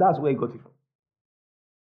 So I said, that's where he got it from.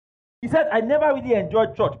 He said, I never really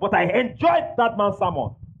enjoyed church, but I enjoyed that man's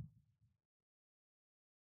sermon.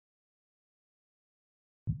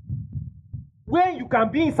 When you can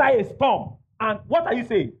be inside a storm, and what are you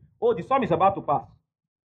saying? Oh, the storm is about to pass.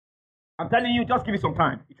 I'm telling you, just give it some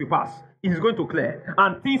time. It will pass. It is going to clear.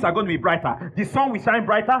 And things are going to be brighter. The sun will shine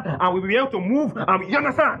brighter, and we will be able to move. And you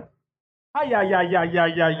understand? Hey!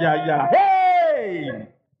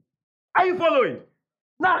 Are you following?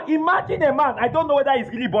 Now, imagine a man, I don't know whether he's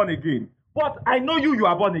really born again, But I know you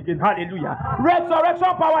are born again. Hallelujah.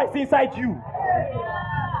 Resurrection power is inside you.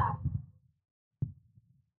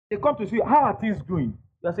 They come to see you. How are things going?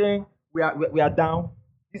 You're saying we are down.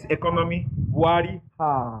 This economy, Buhari.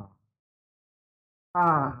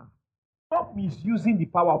 Stop misusing the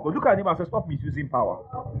power of God. Look at him and say, stop misusing power.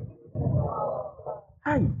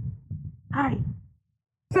 Hi.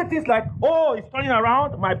 Say things like, oh, it's turning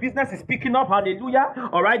around. My business is picking up. Hallelujah.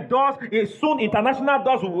 All right. Doors. Soon international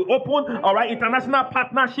doors will open. All right. International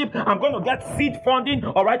partnership. I'm going to get seed funding.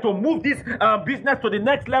 All right. To move this business to the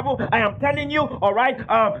next level. I am telling you. All right.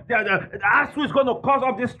 The ASU is going to cause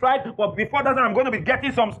off this strike. But before that, I'm going to be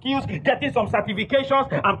getting some skills, getting some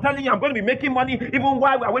certifications. I'm telling you, I'm going to be making money even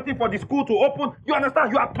while we're waiting for the school to open. You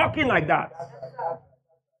understand? You are talking like that.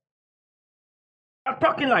 You are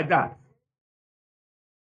talking like that.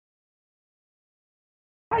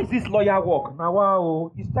 How is this lawyer work? Now,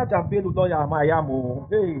 wow, it's charge and bail lawyer, Mayamo.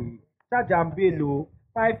 Hey, charge and bail,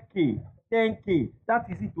 5K, 10K. That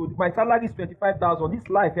is it. My salary is 25,000. This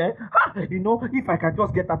life, you know, if I can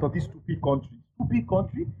just get out of this stupid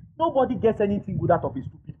country, nobody gets anything good out of a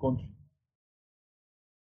stupid country.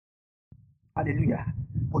 Hallelujah.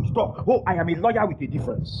 But you talk, oh, I am a lawyer with a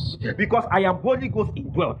difference. Because I am Holy Ghost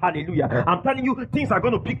indwelt. Hallelujah. I'm telling you, things are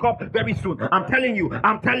going to pick up very soon. I'm telling you.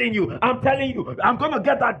 I'm going to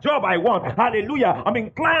get that job I want. Hallelujah. I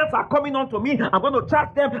mean, clients are coming on to me. I'm going to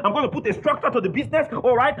charge them. I'm going to put a structure to the business.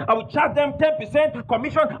 All right. I will charge them 10%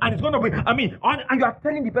 commission. And it's going to be, and you are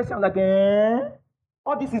telling the person, like,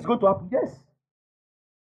 all this is going to happen.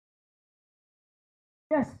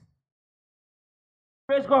 Yes.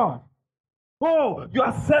 Praise God. Oh, you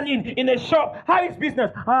are selling in a shop. How is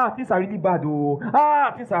business? Things are really bad.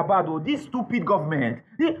 Things are bad. This stupid government.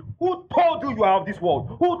 Who told you are of this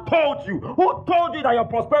world? Who told you? Who told you that your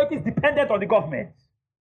prosperity is dependent on the government?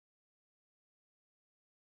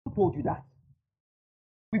 Who told you that?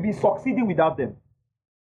 We've been succeeding without them.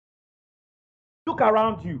 Look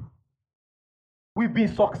around you. We've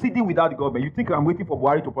been succeeding without the government. You think I'm waiting for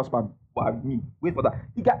Buhari to prosper me? Wait for that.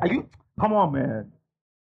 Are you? Come on, man.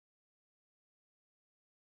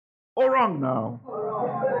 Oh, wrong now.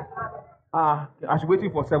 I should waiting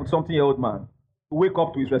for 70-something-year-old man to wake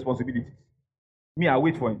up to his responsibilities. Me, I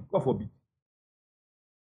wait for him. God forbid.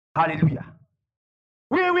 Hallelujah.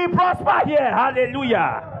 We will prosper here.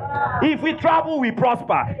 Hallelujah. If we travel, we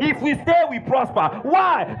prosper. If we stay, we prosper.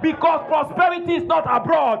 Why? Because prosperity is not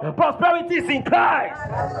abroad. Prosperity is in Christ.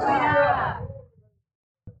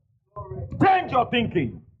 Change your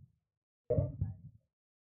thinking. What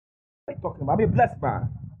are you talking about? I'm a blessed man.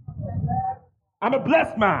 I'm a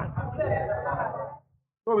blessed man.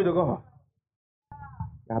 Glory to God.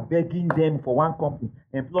 They are begging them for one company.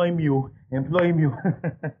 Employ me. Employ me.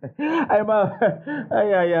 They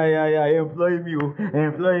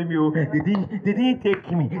didn't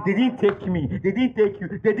take me. They didn't take me. They didn't take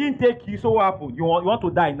you. They didn't take you. So what happened? You want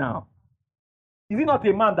to die now? Is it not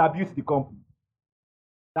a man that builds the company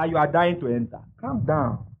that you are dying to enter? Calm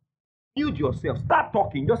down. Build yourself. Start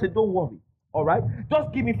talking. Just say, don't worry. All right?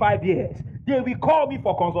 Just give me 5 years. They will call me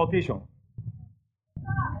for consultation.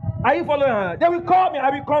 Are you following her? They will call me. I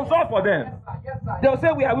will consult for them. They'll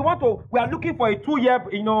say we are looking for a 2-year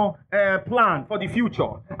plan for the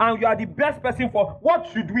future, and you are the best person for what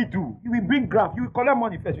should we do? You will bring graph. You will collect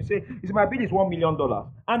money first. You say, my bill is $1 million,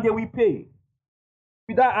 and they will pay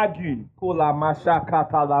without arguing. Glory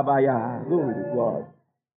to God.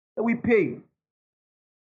 They will pay.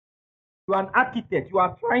 You are an architect. You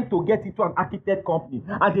are trying to get into an architect company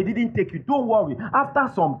and they didn't take you. Don't worry. After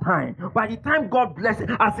some time, by the time God blesses,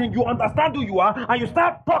 as in you understand who you are and you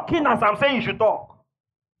start talking as I'm saying you should talk.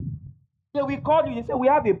 They will call you. They say, we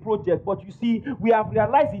have a project, but you see, we have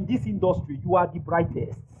realized in this industry, you are the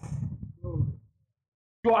brightest.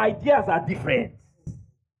 Your ideas are different.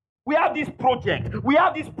 We have this project. We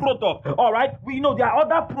have this product. All right. We know there are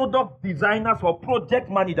other product designers or project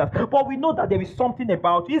managers, but we know that there is something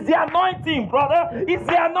about it. It's the anointing, brother. It's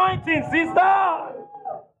the anointing, sister.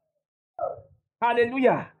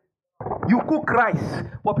 Hallelujah. You cook rice,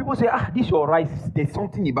 but people say, this your rice. There's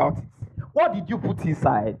something about it. What did you put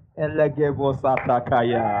inside? Glory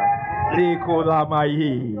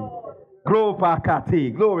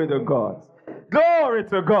to God. Glory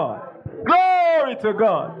to God. Glory to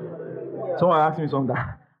God. Someone asked me something.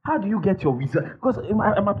 How do you get your visa? Because in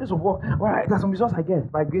my place of work, well, there's some results I get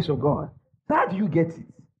by grace of God. So how do you get it?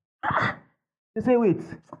 They say, wait,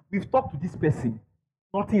 we've talked to this person.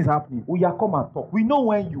 Nothing is happening. Oh, yeah, come and talk. We know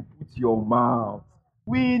when you put your mouth.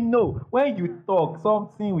 We know when you talk,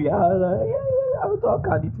 something we are. I will talk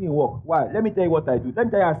and the thing work. Why? Let me tell you what I do. Let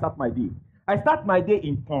me tell you how I start my day. I start my day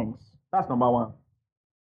in tongues. That's number one.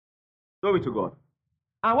 Glory to God.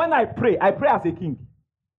 And when I pray as a king.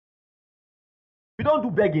 We don't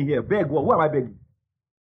do begging here. Beg what? Who am I begging?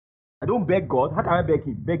 I don't beg God. How can I beg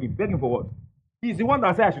him? Beg him. Beg him for what? He's the one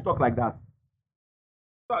that said I should talk like that.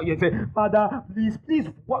 So you say, Father, please,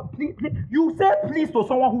 what? Please. You say please to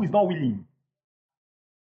someone who is not willing.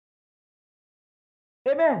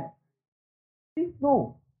 Amen.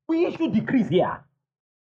 No. We issue decrees here.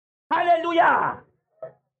 Hallelujah.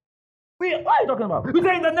 What are you talking about? We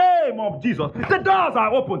say in the name of Jesus. The doors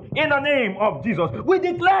are open in the name of Jesus. We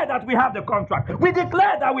declare that we have the contract. We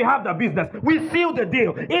declare that we have the business. We seal the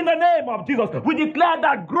deal in the name of Jesus. We declare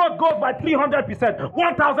that growth goes by 300%,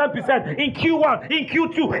 1000% in Q1, in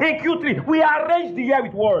Q2, in Q3. We arrange the year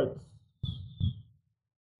with words.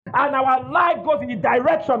 And our life goes in the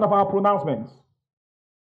direction of our pronouncements.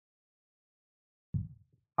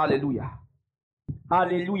 Hallelujah.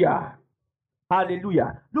 Hallelujah.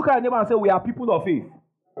 Hallelujah. Look at your neighbor and say, we are people of faith.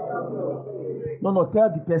 No, tell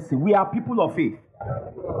the person, we are people of faith.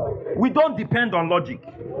 We don't depend on logic.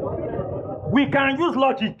 We can use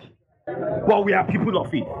logic, but we are people of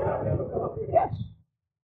faith. Yes.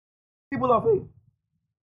 People of faith.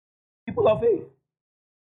 People of faith.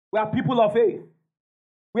 We are people of faith.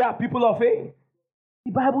 We are people of faith.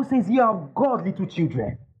 The Bible says, you are God's little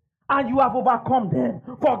children, and you have overcome them.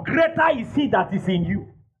 For greater is he that is in you.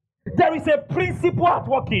 There is a principle at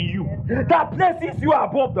work in you that places you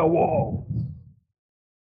above the world.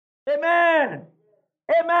 Amen.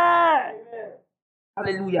 Amen.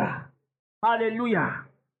 Hallelujah. Hallelujah.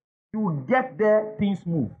 You get there, things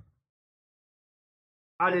move.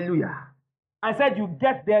 Hallelujah. I said you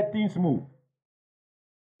get there, things move.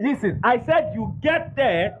 Listen, I said you get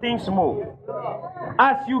there, things move.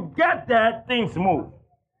 As you get there, things move.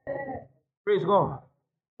 Praise God.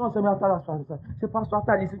 Don't say me after that, Pastor. Say, Pastor,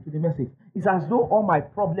 after I listen to the message, it's as though all my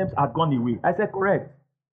problems had gone away. I said, correct.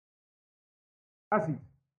 That's it.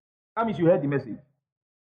 That means you heard the message.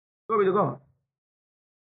 Glory to God.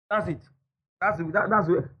 That's it. That's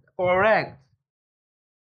it. Correct.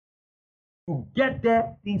 To get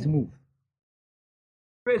there, things move.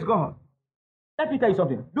 Praise God. Let me tell you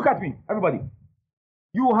something. Look at me, everybody.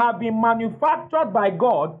 You have been manufactured by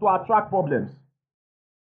God to attract problems.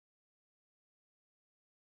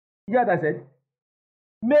 You hear what I said?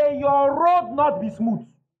 May your road not be smooth.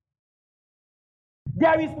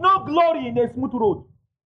 There is no glory in a smooth road.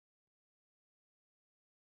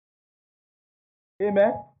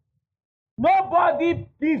 Amen. Nobody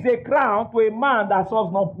gives a crown to a man that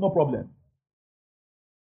solves no problem.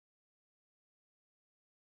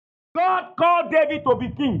 God called David to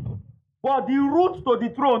be king, but the route to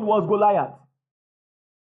the throne was Goliath.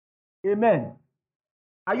 Amen.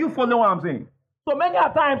 Are you following what I'm saying? So many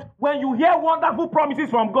times when you hear wonderful promises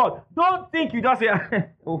from God, don't think you just say,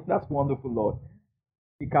 oh, that's wonderful, Lord.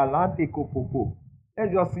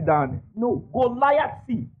 Let's just sit down. No, Goliath,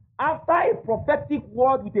 see, after a prophetic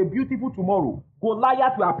word with a beautiful tomorrow,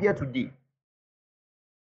 Goliath will appear today.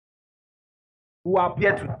 Will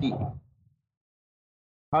appear today.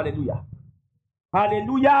 Hallelujah.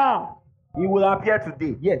 Hallelujah. He will appear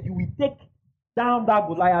today. Yes, you will take down that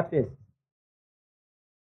Goliath first.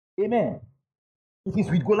 Amen. It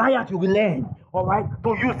is with Goliath you will learn, all right, to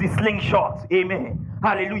use the slingshot. Amen.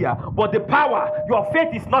 Hallelujah. But the power, your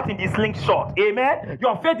faith is not in the slingshot. Amen.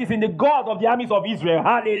 Your faith is in the God of the armies of Israel.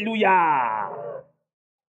 Hallelujah.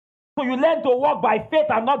 So you learn to walk by faith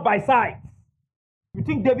and not by sight. You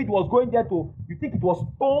think David was going there you think it was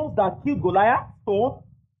stones that killed Goliath? Stone?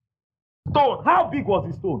 How big was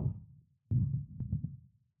the stone?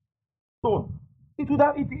 Stone. It would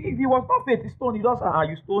have, if he was not faith, stone, he just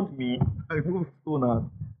you stoned me. I moved stone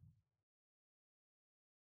out.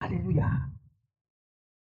 Hallelujah.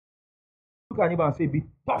 Look at anybody and say, be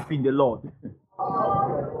tough in the Lord.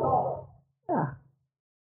 Yeah.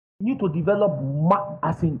 You need to develop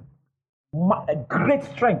a great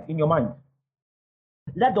strength in your mind.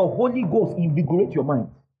 Let the Holy Ghost invigorate your mind.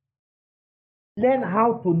 Learn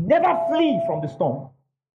how to never flee from the storm.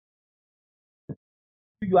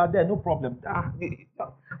 You are there, no problem.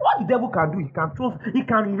 What the devil can do, he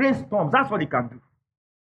can raise storms. That's what he can do.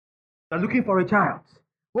 You're looking for a child.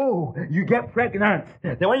 Oh, you get pregnant.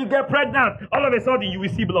 Then when you get pregnant, all of a sudden you will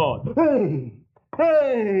see blood.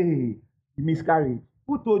 Hey, you miscarriage.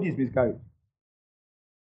 Who told you it's miscarriage?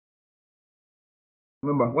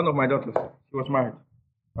 Remember, one of my daughters, she was married.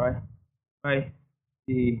 Right?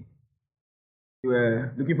 They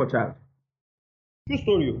were looking for a child. True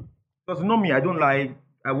story. Because you know me, I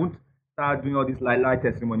won't start doing all this lie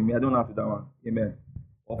testimony. Me, I don't have to do that one. Amen.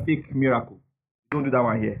 Or fake miracle. Don't do that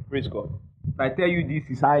one here. Praise God. If I tell you this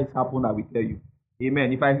is how it happened, I will tell you.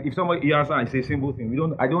 Amen. If somebody hears and say simple thing,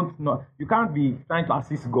 I don't know. You can't be trying to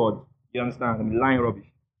assist God. You understand? And lying rubbish.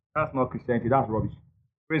 That's not Christianity. That's rubbish.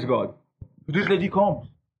 Praise God. This lady comes.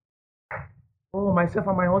 Oh, myself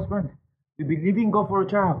and my husband, we'll be leaving God for a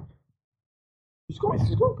child. She's coming.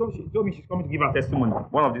 She told me she's coming to give her testimony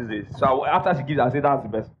one of these days. So after she gives, I say that's the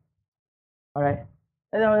best. All right.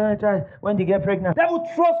 When they get pregnant, they will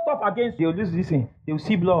throw stuff against you. They'll listen. They will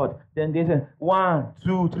see blood. Then they say 1,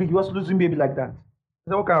 2, 3. You was losing baby like that. I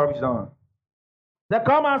said, what kind of rubbish that one? They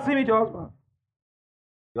come and see me, your husband.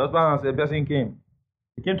 Your husband and the person came.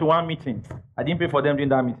 He came to one meeting. I didn't pray for them during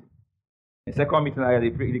that meeting. The second meeting,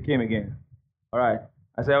 they came again. All right.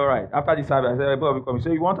 I said, all right. After the service, I said, boy, we come.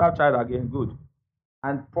 So you want to have child again? Good.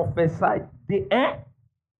 And prophesied.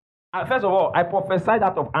 First of all, I prophesied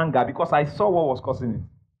out of anger because I saw what was causing it.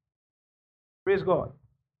 Praise God.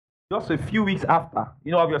 Just a few weeks after,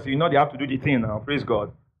 obviously, they have to do the thing now. Praise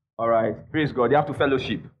God. All right. Praise God. They have to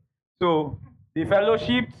fellowship. So they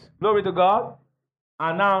fellowshipped. Glory to God.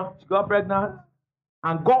 And now she got pregnant.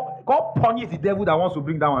 And God punished the devil that wants to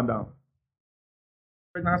bring that one down.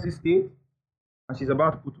 Pregnancy state. And she's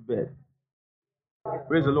about to put to bed.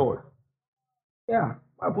 Praise the Lord. Yeah.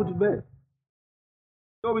 I'll put to bed.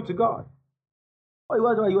 Glory to God.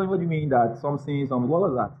 What do you mean that something, what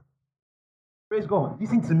was that? Praise God.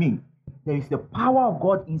 Listen to me. There is the power of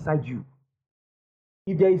God inside you.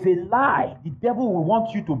 If there is a lie, the devil will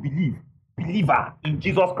want you to believe, believer in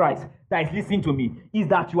Jesus Christ, that is listening to me, is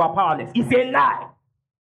that you are powerless. It's a lie.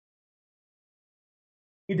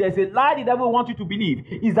 If there's a lie the devil wants you to believe,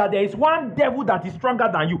 is that there is one devil that is stronger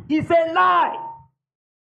than you. It's a lie.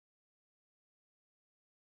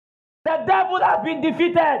 The devil has been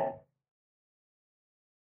defeated.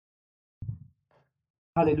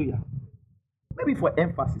 Hallelujah. Maybe for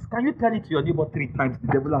emphasis, can you tell it to your neighbor 3 times the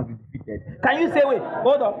devil has been defeated? Can you say, wait,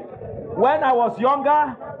 hold on. When I was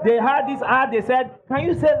younger, they had this ad, they said, can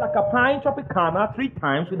you say like a pine tropicana 3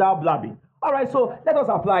 times without blabbing? All right, so let us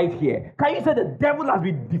apply it here. Can you say the devil has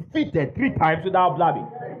been defeated 3 times without blabbing?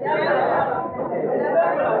 Yeah.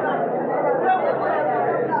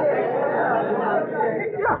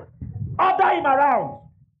 Order him around.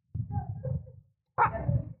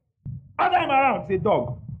 Order him around. It's a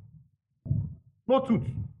dog. No tooth.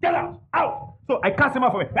 Get out. Out. So I cast him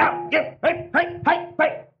out from me. Out. Get. Hey.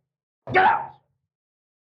 Get out.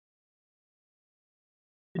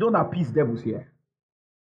 You don't appease devils here.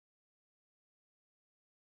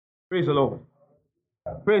 Praise the Lord.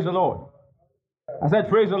 Praise the Lord. I said,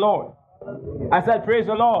 praise the Lord. I said, praise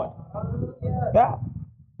the Lord. Yeah.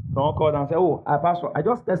 Someone called and said, oh, Pastor, I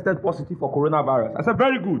just tested positive for coronavirus. I said,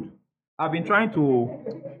 very good. I've been trying to,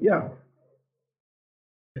 yeah,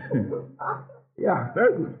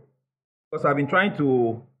 very good. Because I've been trying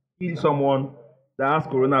to heal someone that has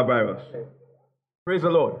coronavirus. Praise the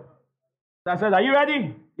Lord. So I said, are you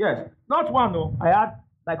ready? Yes. Not one, no. I had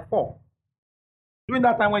like 4. During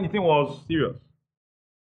that time when the thing was serious.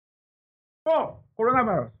 4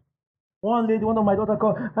 coronavirus. One lady, one of my daughter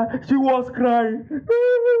called, she was crying.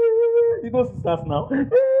 You know sisters now.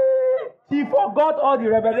 She forgot all the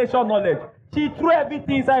revelation knowledge. She threw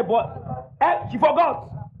everything inside, but she forgot.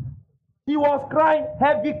 She was crying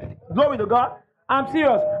heavy. Glory to God. I'm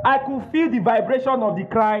serious. I could feel the vibration of the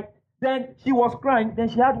cry. Then she was crying. Then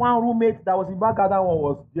she had one roommate that was in back. That one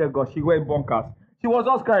was, dear God, she went bonkers. She was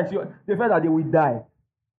just crying. They felt that they would die.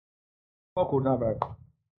 Fuck coronavirus.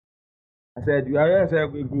 I said, you are here? I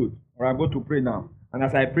said, good. Or I'm going to pray now. And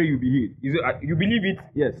as I pray, you be healed. You believe it?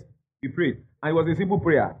 Yes. We prayed. And it was a simple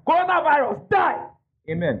prayer. Coronavirus, die!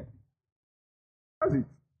 Amen. That's it.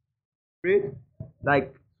 Prayed.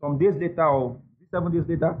 Like some days later, or 7 days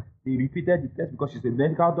later, they repeated the test because she's a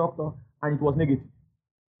medical doctor, and it was negative.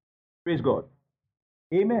 Praise God.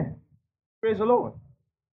 Amen. Praise the Lord.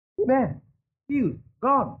 Amen. Healed.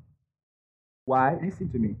 Gone. Why? Listen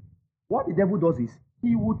to me. What the devil does is,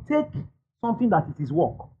 he will take something that is his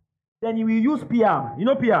work. Then he will use PR. You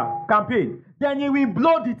know PR? Campaign. Then he will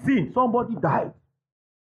blow the thing. Somebody died.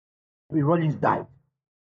 Jerry Rollins died.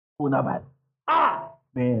 Coronavirus.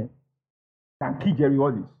 Man. Can kill Jerry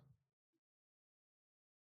Rollins.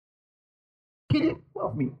 Kill him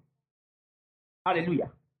of me.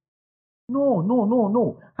 Hallelujah.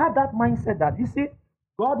 No. Have that mindset that, you see,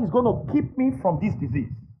 God is going to keep me from this disease.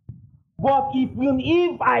 But even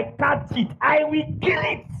if I catch it, I will kill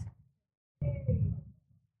it.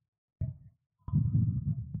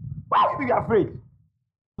 Why would you be afraid?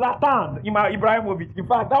 Zlatan, Ibrahimovic. In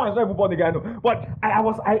fact, that one is not even born again. But I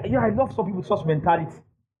love some people with such mentality.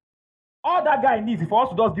 All that guy needs is for us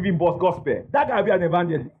to just give him gospel. That guy will be an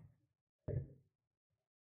evangelist.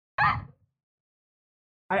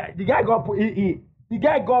 The guy got The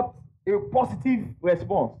guy got a positive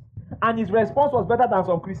response, and his response was better than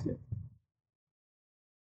some Christians.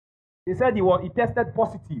 They said he tested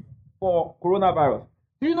positive for coronavirus.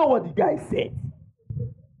 Do you know what the guy said?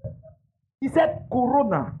 He said,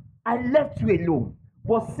 "Corona, I left you alone.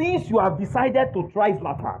 But since you have decided to try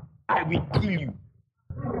Zlatan, I will kill you."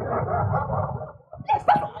 Yes,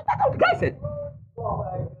 that's what the guy said.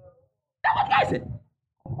 That's what the guy said.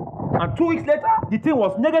 And 2 weeks later, the thing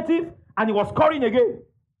was negative, and he was scoring again.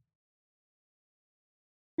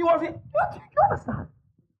 He was in. You understand?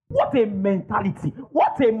 What a mentality.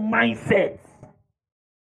 What a mindset.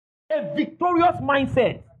 A victorious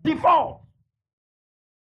mindset. Default.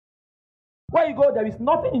 Where you go, there is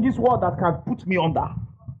nothing in this world that can put me under.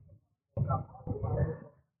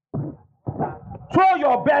 Throw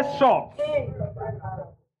your best shot.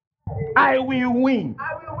 I will win.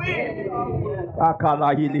 I will win.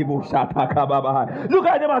 Look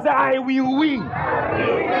at them and say, I will win.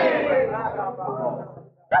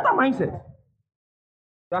 That's a mindset.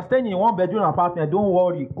 You are staying in one bedroom apartment, don't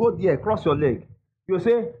worry. Go there, cross your leg. You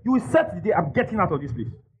say, you will set the day, I'm getting out of this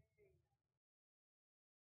place.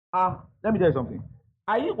 Let me tell you something.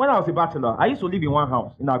 When I was a bachelor, I used to live in one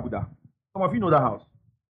house in Aguda. Some of you know that house.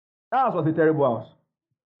 That house was a terrible house.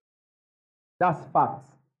 That's facts.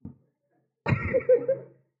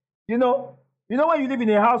 You know when you live in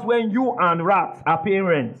a house where you and rats are paying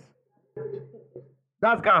rent.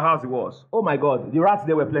 That's the kind of house it was. Oh my God, the rats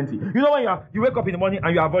there were plenty. You know when you wake up in the morning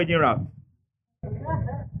and you're avoiding rats.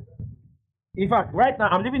 In fact, right now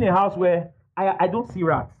I'm living in a house where I don't see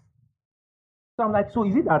rats. So I'm like, so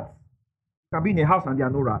is it that you can be in a house and there are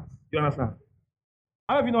no rats? You understand?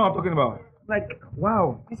 How do you know what I'm talking about? Like,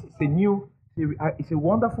 wow, this is it's a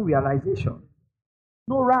wonderful realization.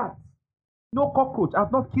 No rats, no cockroach.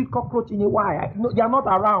 I've not killed cockroach in a while. They are not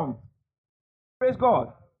around. Praise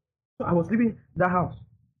God. So I was living in that house.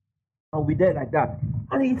 I'll be there like that.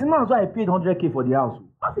 And it's not as though I paid 100K for the house.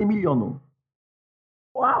 That's $1 million. No.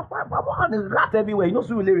 Wow, and the rats everywhere. You know,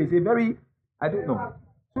 Surulere is a very, I don't know.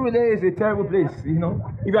 Surulere is a terrible place, you know.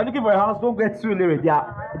 If you're looking for a house, don't get Surulere. They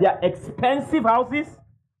are expensive houses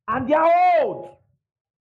and they are old.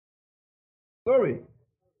 Glory.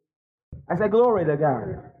 I said, glory to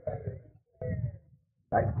God.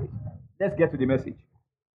 Right. Let's get to the message.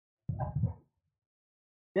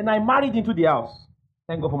 Then I married into the house.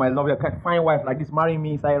 Thank God for my lovely, fine wife like this marrying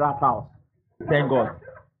me inside a rat house. Thank God.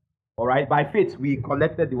 All right. By faith, we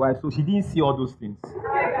collected the wife, so she didn't see all those things.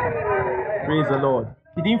 Praise the Lord.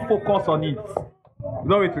 He didn't focus on it.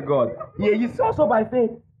 Glory to God. Yeah, it's also by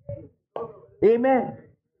faith. Amen.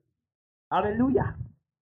 Hallelujah.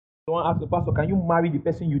 Someone asked the pastor, can you marry the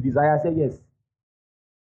person you desire? I said yes.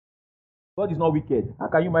 God is not wicked. How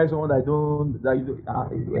can you marry someone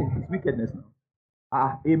it's wickedness now?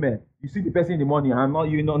 Amen. You see the person in the morning and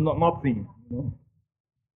nothing.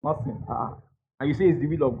 Nothing. And you say it's the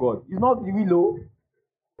will of God. It's not the will.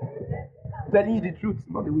 I'm telling you the truth, it's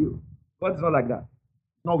not the will. God is not like that.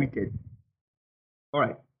 It's not wicked. All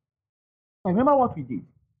right. I remember what we did.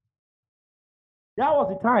 That was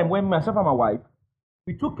the time when myself and my wife,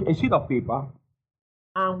 we took a sheet of paper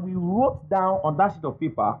and we wrote down on that sheet of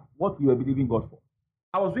paper what we were believing God for.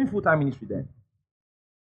 I was doing full-time ministry then.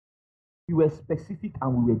 We were specific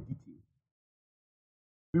and we were detailed.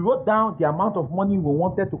 We wrote down the amount of money we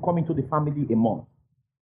wanted to come into the family a month.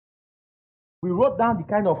 We wrote down the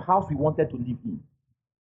kind of house we wanted to live in.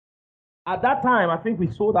 At that time, I think we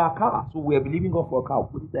sold our car, so we were believing God for a car.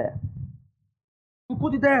 We put it there. We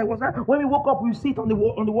put it there. When we woke up, we sit on the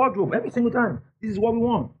wardrobe every single time. This is what we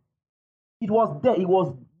want. It was there.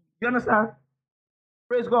 You understand?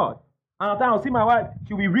 Praise God. And at the time, I'll see my wife.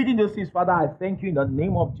 She'll be reading those things. Father, I thank you in the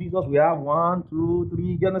name of Jesus. We have 1, 2,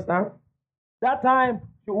 3. You understand? That time,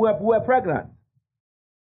 we were pregnant.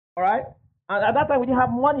 All right? And at that time, we didn't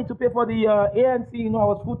have money to pay for the ANC. I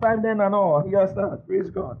was full-time then and all. You understand?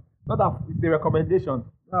 Praise God. Not that it's a recommendation.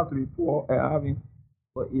 You don't have to be poor,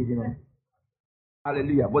 but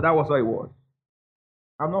hallelujah. But that was how it was.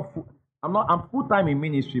 I'm full-time in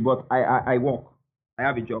ministry, but I work. I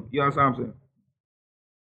have a job. You understand what I'm saying?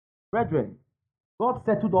 Brethren, God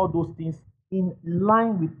settled all those things in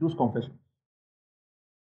line with those confessions.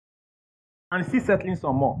 And still settling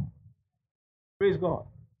some more. Praise God.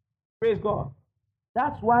 Praise God.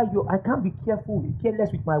 That's why I can't be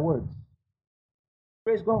careless with my words.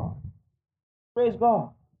 Praise God. Praise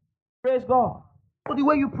God. Praise God. So the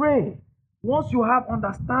way you pray, once you have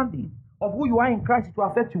understanding of who you are in Christ, it will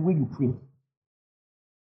affect the way you pray.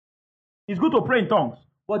 It's good to pray in tongues,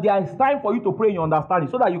 but there is time for you to pray in your understanding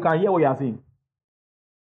so that you can hear what you are saying.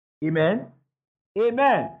 Amen.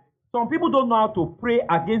 Amen. Some people don't know how to pray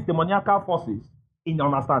against demoniacal forces in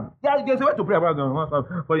understanding. There's a way to pray about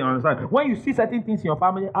it, but you understand. When you see certain things in your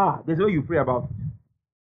family, there's a way you pray about it.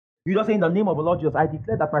 You just say, in the name of the Lord Jesus, I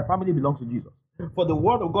declare that my family belongs to Jesus. For the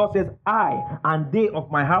word of God says, I and they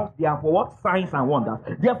of my house, they are for what? Signs and wonders.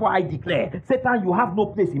 Therefore, I declare, Satan, you have no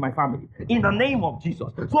place in my family. In the name of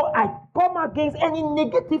Jesus. So I come against any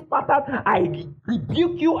negative pattern. I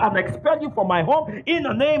rebuke you and expel you from my home. In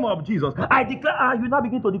the name of Jesus. I declare, you now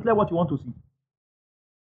begin to declare what you want to see.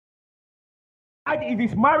 If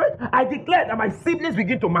it's marriage, I declare that my siblings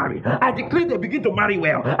begin to marry. I declare they begin to marry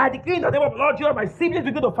well. I declare in the name of the Lord Jesus, my siblings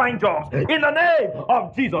begin to find jobs. In the name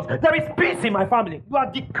of Jesus, there is peace in my family. You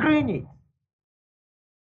are decreeing it.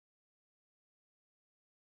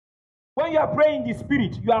 When you are praying in the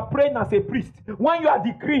spirit, you are praying as a priest. When you are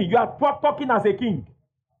decreeing, you are talking as a king.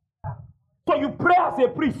 So you pray as a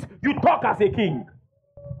priest, you talk as a king.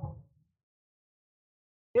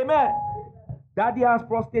 Amen. Daddy has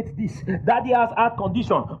prostate this. Daddy has heart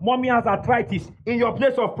condition. Mommy has arthritis. In your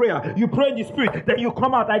place of prayer, you pray in the spirit. Then you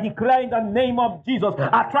come out. I declare in the name of Jesus,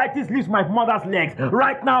 arthritis leaves my mother's legs.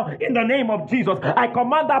 Right now, in the name of Jesus, I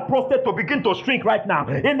command that prostate to begin to shrink right now.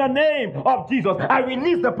 In the name of Jesus, I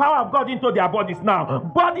release the power of God into their bodies now.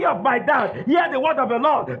 Body of my dad, hear the word of the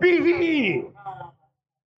Lord. Be healed.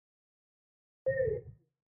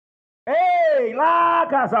 Hey, La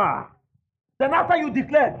Gaza. Then after you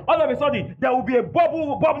declare, all of a sudden, there will be a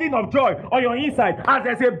bubbling of joy on your inside. As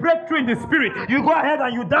there's a breakthrough in the spirit, you go ahead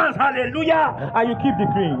and you dance, hallelujah, and you keep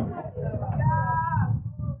decreeing.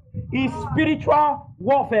 It's spiritual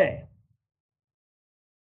warfare.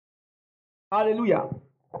 Hallelujah.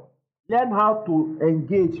 Learn how to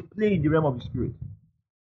engage, play in the realm of the spirit.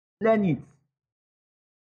 Learn it.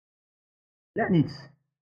 Learn it.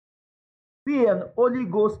 Be an Holy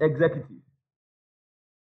Ghost executive.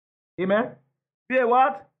 Amen. Be a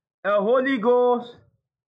what? A Holy Ghost.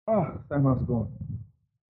 Time has gone.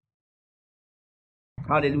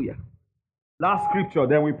 Hallelujah. Last scripture,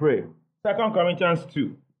 then we pray. 2 Corinthians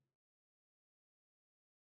 2.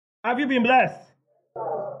 Have you been blessed?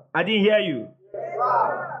 I didn't hear you.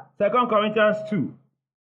 2 Corinthians 2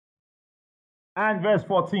 and verse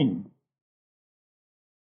 14.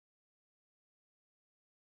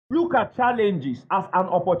 Look at challenges as an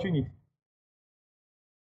opportunity.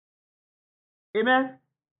 Amen.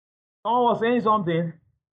 Someone was saying something,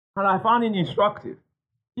 and I found it instructive.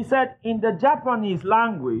 He said, in the Japanese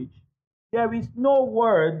language, there is no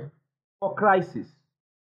word for crisis.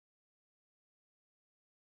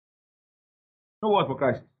 No word for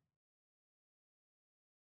crisis.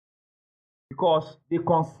 Because they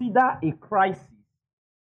consider a crisis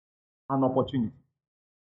an opportunity.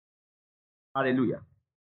 Hallelujah.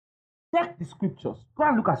 Check the scriptures. Go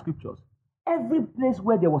and look at scriptures. Every place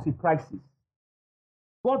where there was a crisis,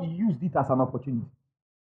 God used it as an opportunity.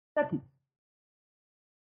 Check it.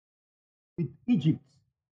 With Egypt,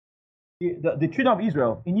 the children of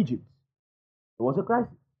Israel in Egypt, there was a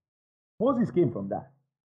crisis. Moses came from that.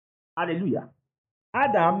 Hallelujah.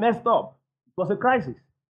 Adam messed up. It was a crisis.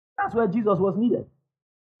 That's where Jesus was needed.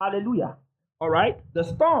 Hallelujah. All right. The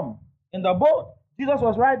storm in the boat, Jesus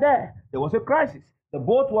was right there. There was a crisis. The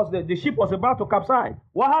boat was, the ship was about to capsize.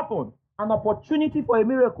 What happened? An opportunity for a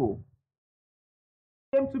miracle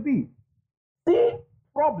came to be. See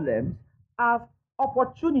problems as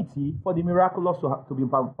opportunity for the miraculous to be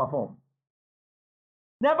performed.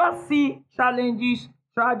 Never see challenges,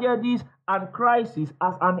 tragedies, and crises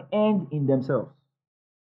as an end in themselves.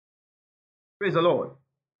 Praise the Lord.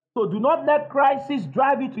 So do not let crisis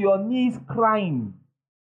drive you to your knees crying.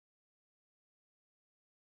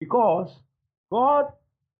 Because God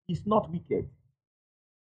is not wicked.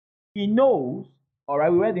 He knows, all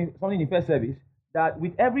right, we read something in the first service, that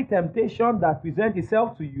with every temptation that presents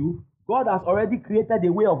itself to you, God has already created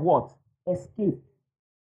a way of what? Escape.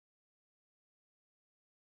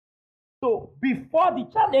 So before the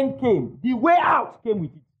challenge came, the way out came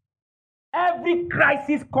with it. Every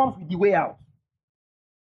crisis comes with the way out.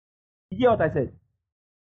 You hear what I said?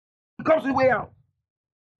 It comes with the way out.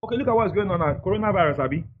 Okay, look at what's going on now. Coronavirus,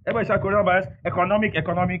 Abi. Everybody shout coronavirus,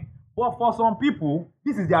 economic. But for some people,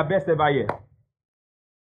 this is their best ever year.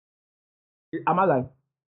 Am I lying?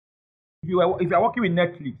 If you are working with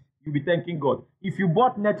Netflix, you'll be thanking God. If you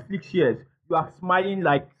bought Netflix shares, you are smiling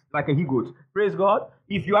like a he-goat. Praise God.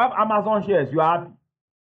 If you have Amazon shares, you are happy.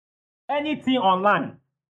 Anything online,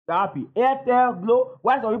 you're happy. Airtel, Glo,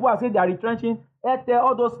 why some people are saying they are retrenching? Airtel,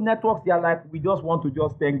 all those networks, they are like, we just want to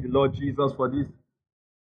just thank the Lord Jesus for this.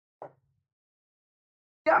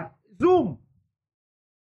 Yeah, Zoom.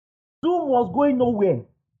 Zoom was going nowhere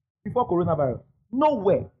before coronavirus.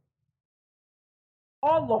 Nowhere.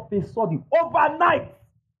 All of a sudden, overnight,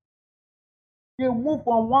 They move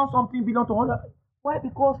from 1 something billion to 100. Why?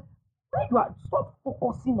 Because when you are, stop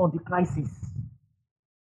focusing on the crisis.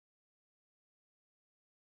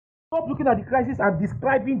 Stop looking at the crisis and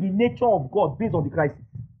describing the nature of God based on the crisis.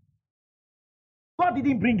 God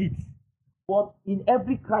didn't bring it. But in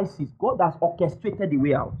every crisis, God has orchestrated the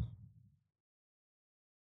way out.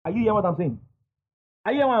 Are you hearing what I'm saying?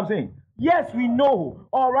 Are you hearing what I'm saying? Yes, we know.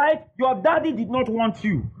 All right, your daddy did not want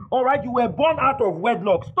you. All right, you were born out of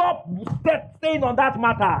wedlock. Stop staying on that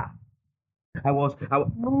matter.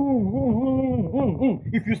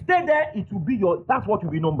 If you stay there, it will be your. That's what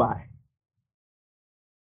you'll be known by.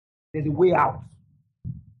 There's a way out.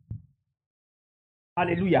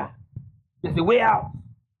 Hallelujah. There's a way out.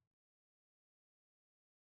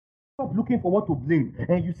 Stop looking for what to blame.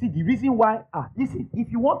 And you see the reason why. Listen,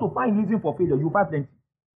 if you want to find reason for failure, you'll find plenty.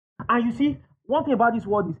 And you see, one thing about this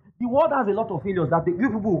world is the world has a lot of failures that you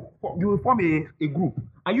people, you will form a group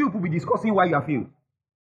and you will be discussing why you have failed.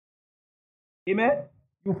 Amen?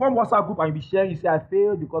 You form WhatsApp group and you be sharing, you say, I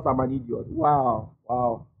failed because I'm an idiot. Wow,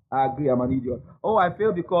 I agree, I'm an idiot. Oh, I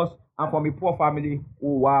failed because I'm from a poor family.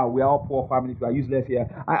 Oh, wow, we are all poor families, we are useless here.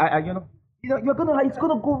 It's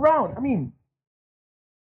gonna go round. I mean,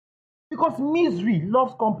 because misery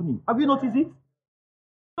loves company. Have you noticed it?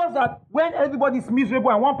 Just that when everybody is miserable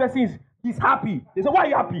and one person is happy, they say, why are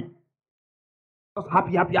you happy? Just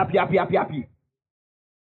happy.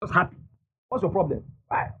 Just happy. What's your problem?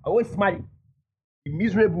 Why? Always smiling. Be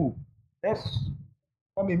miserable. Let's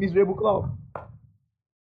form a miserable club.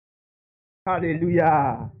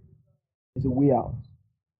 Hallelujah. There's a way out.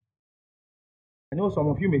 I know some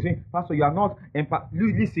of you may say, Pastor, you are not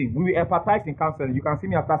listen, we will empathize in counseling. You can see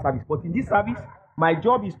me after service. But in this service, my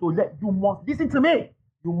job is to let you must listen to me.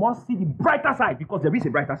 You must see the brighter side because there is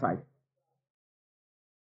a brighter side.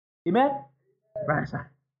 Amen? Brighter side.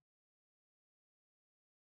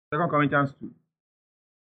 2 Corinthians 2.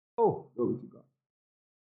 Oh, glory to God.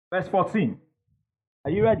 Verse 14.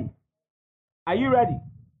 Are you ready? Are you ready?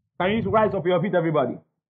 Can you rise up your feet, everybody?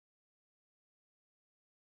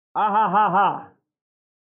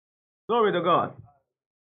 Glory to God.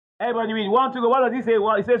 Everybody read 1 to go. What does he say?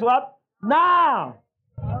 It says what? Now.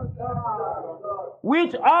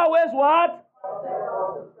 Which always what?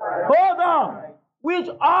 Hold on. Which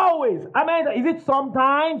always. I mean, is it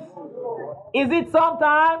sometimes? Is it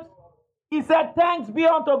sometimes? He said, thanks be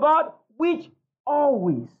unto God, which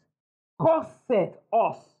always causeth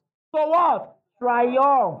us to what?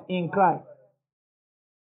 Triumph in Christ.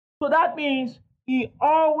 So that means he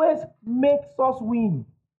always makes us win.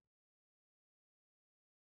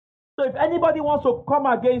 So if anybody wants to come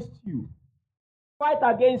against you, fight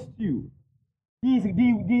against you,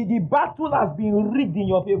 the battle has been rigged in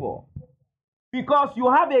your favor. Because you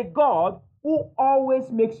have a God who always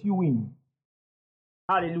makes you win.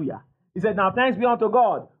 Hallelujah. He said, now thanks be unto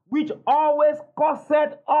God, which always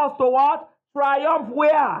causeth us to what? Triumph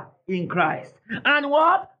where? In Christ. And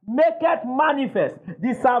what? Maketh manifest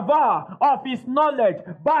the savour of his knowledge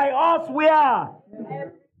by us where?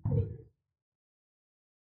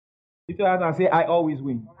 Lift your hands and say, I always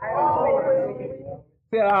win.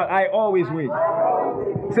 Say aloud, I always win.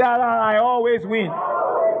 Say aloud, I always win.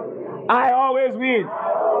 I always win.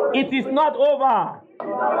 It is not over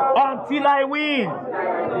until I win.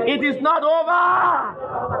 It is not over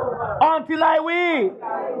until I win.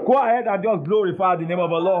 Go ahead and just glorify the name of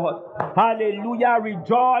the Lord. Hallelujah.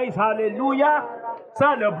 Rejoice. Hallelujah.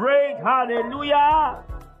 Celebrate. Hallelujah.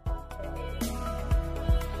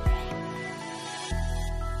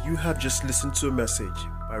 You have just listened to a message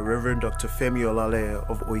by Reverend Dr. Femi Olaleye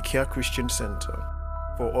of Oikea Christian Center.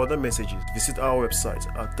 For other messages, visit our website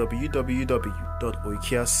at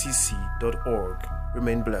www.oikeacc.org.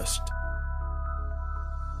 Remain blessed.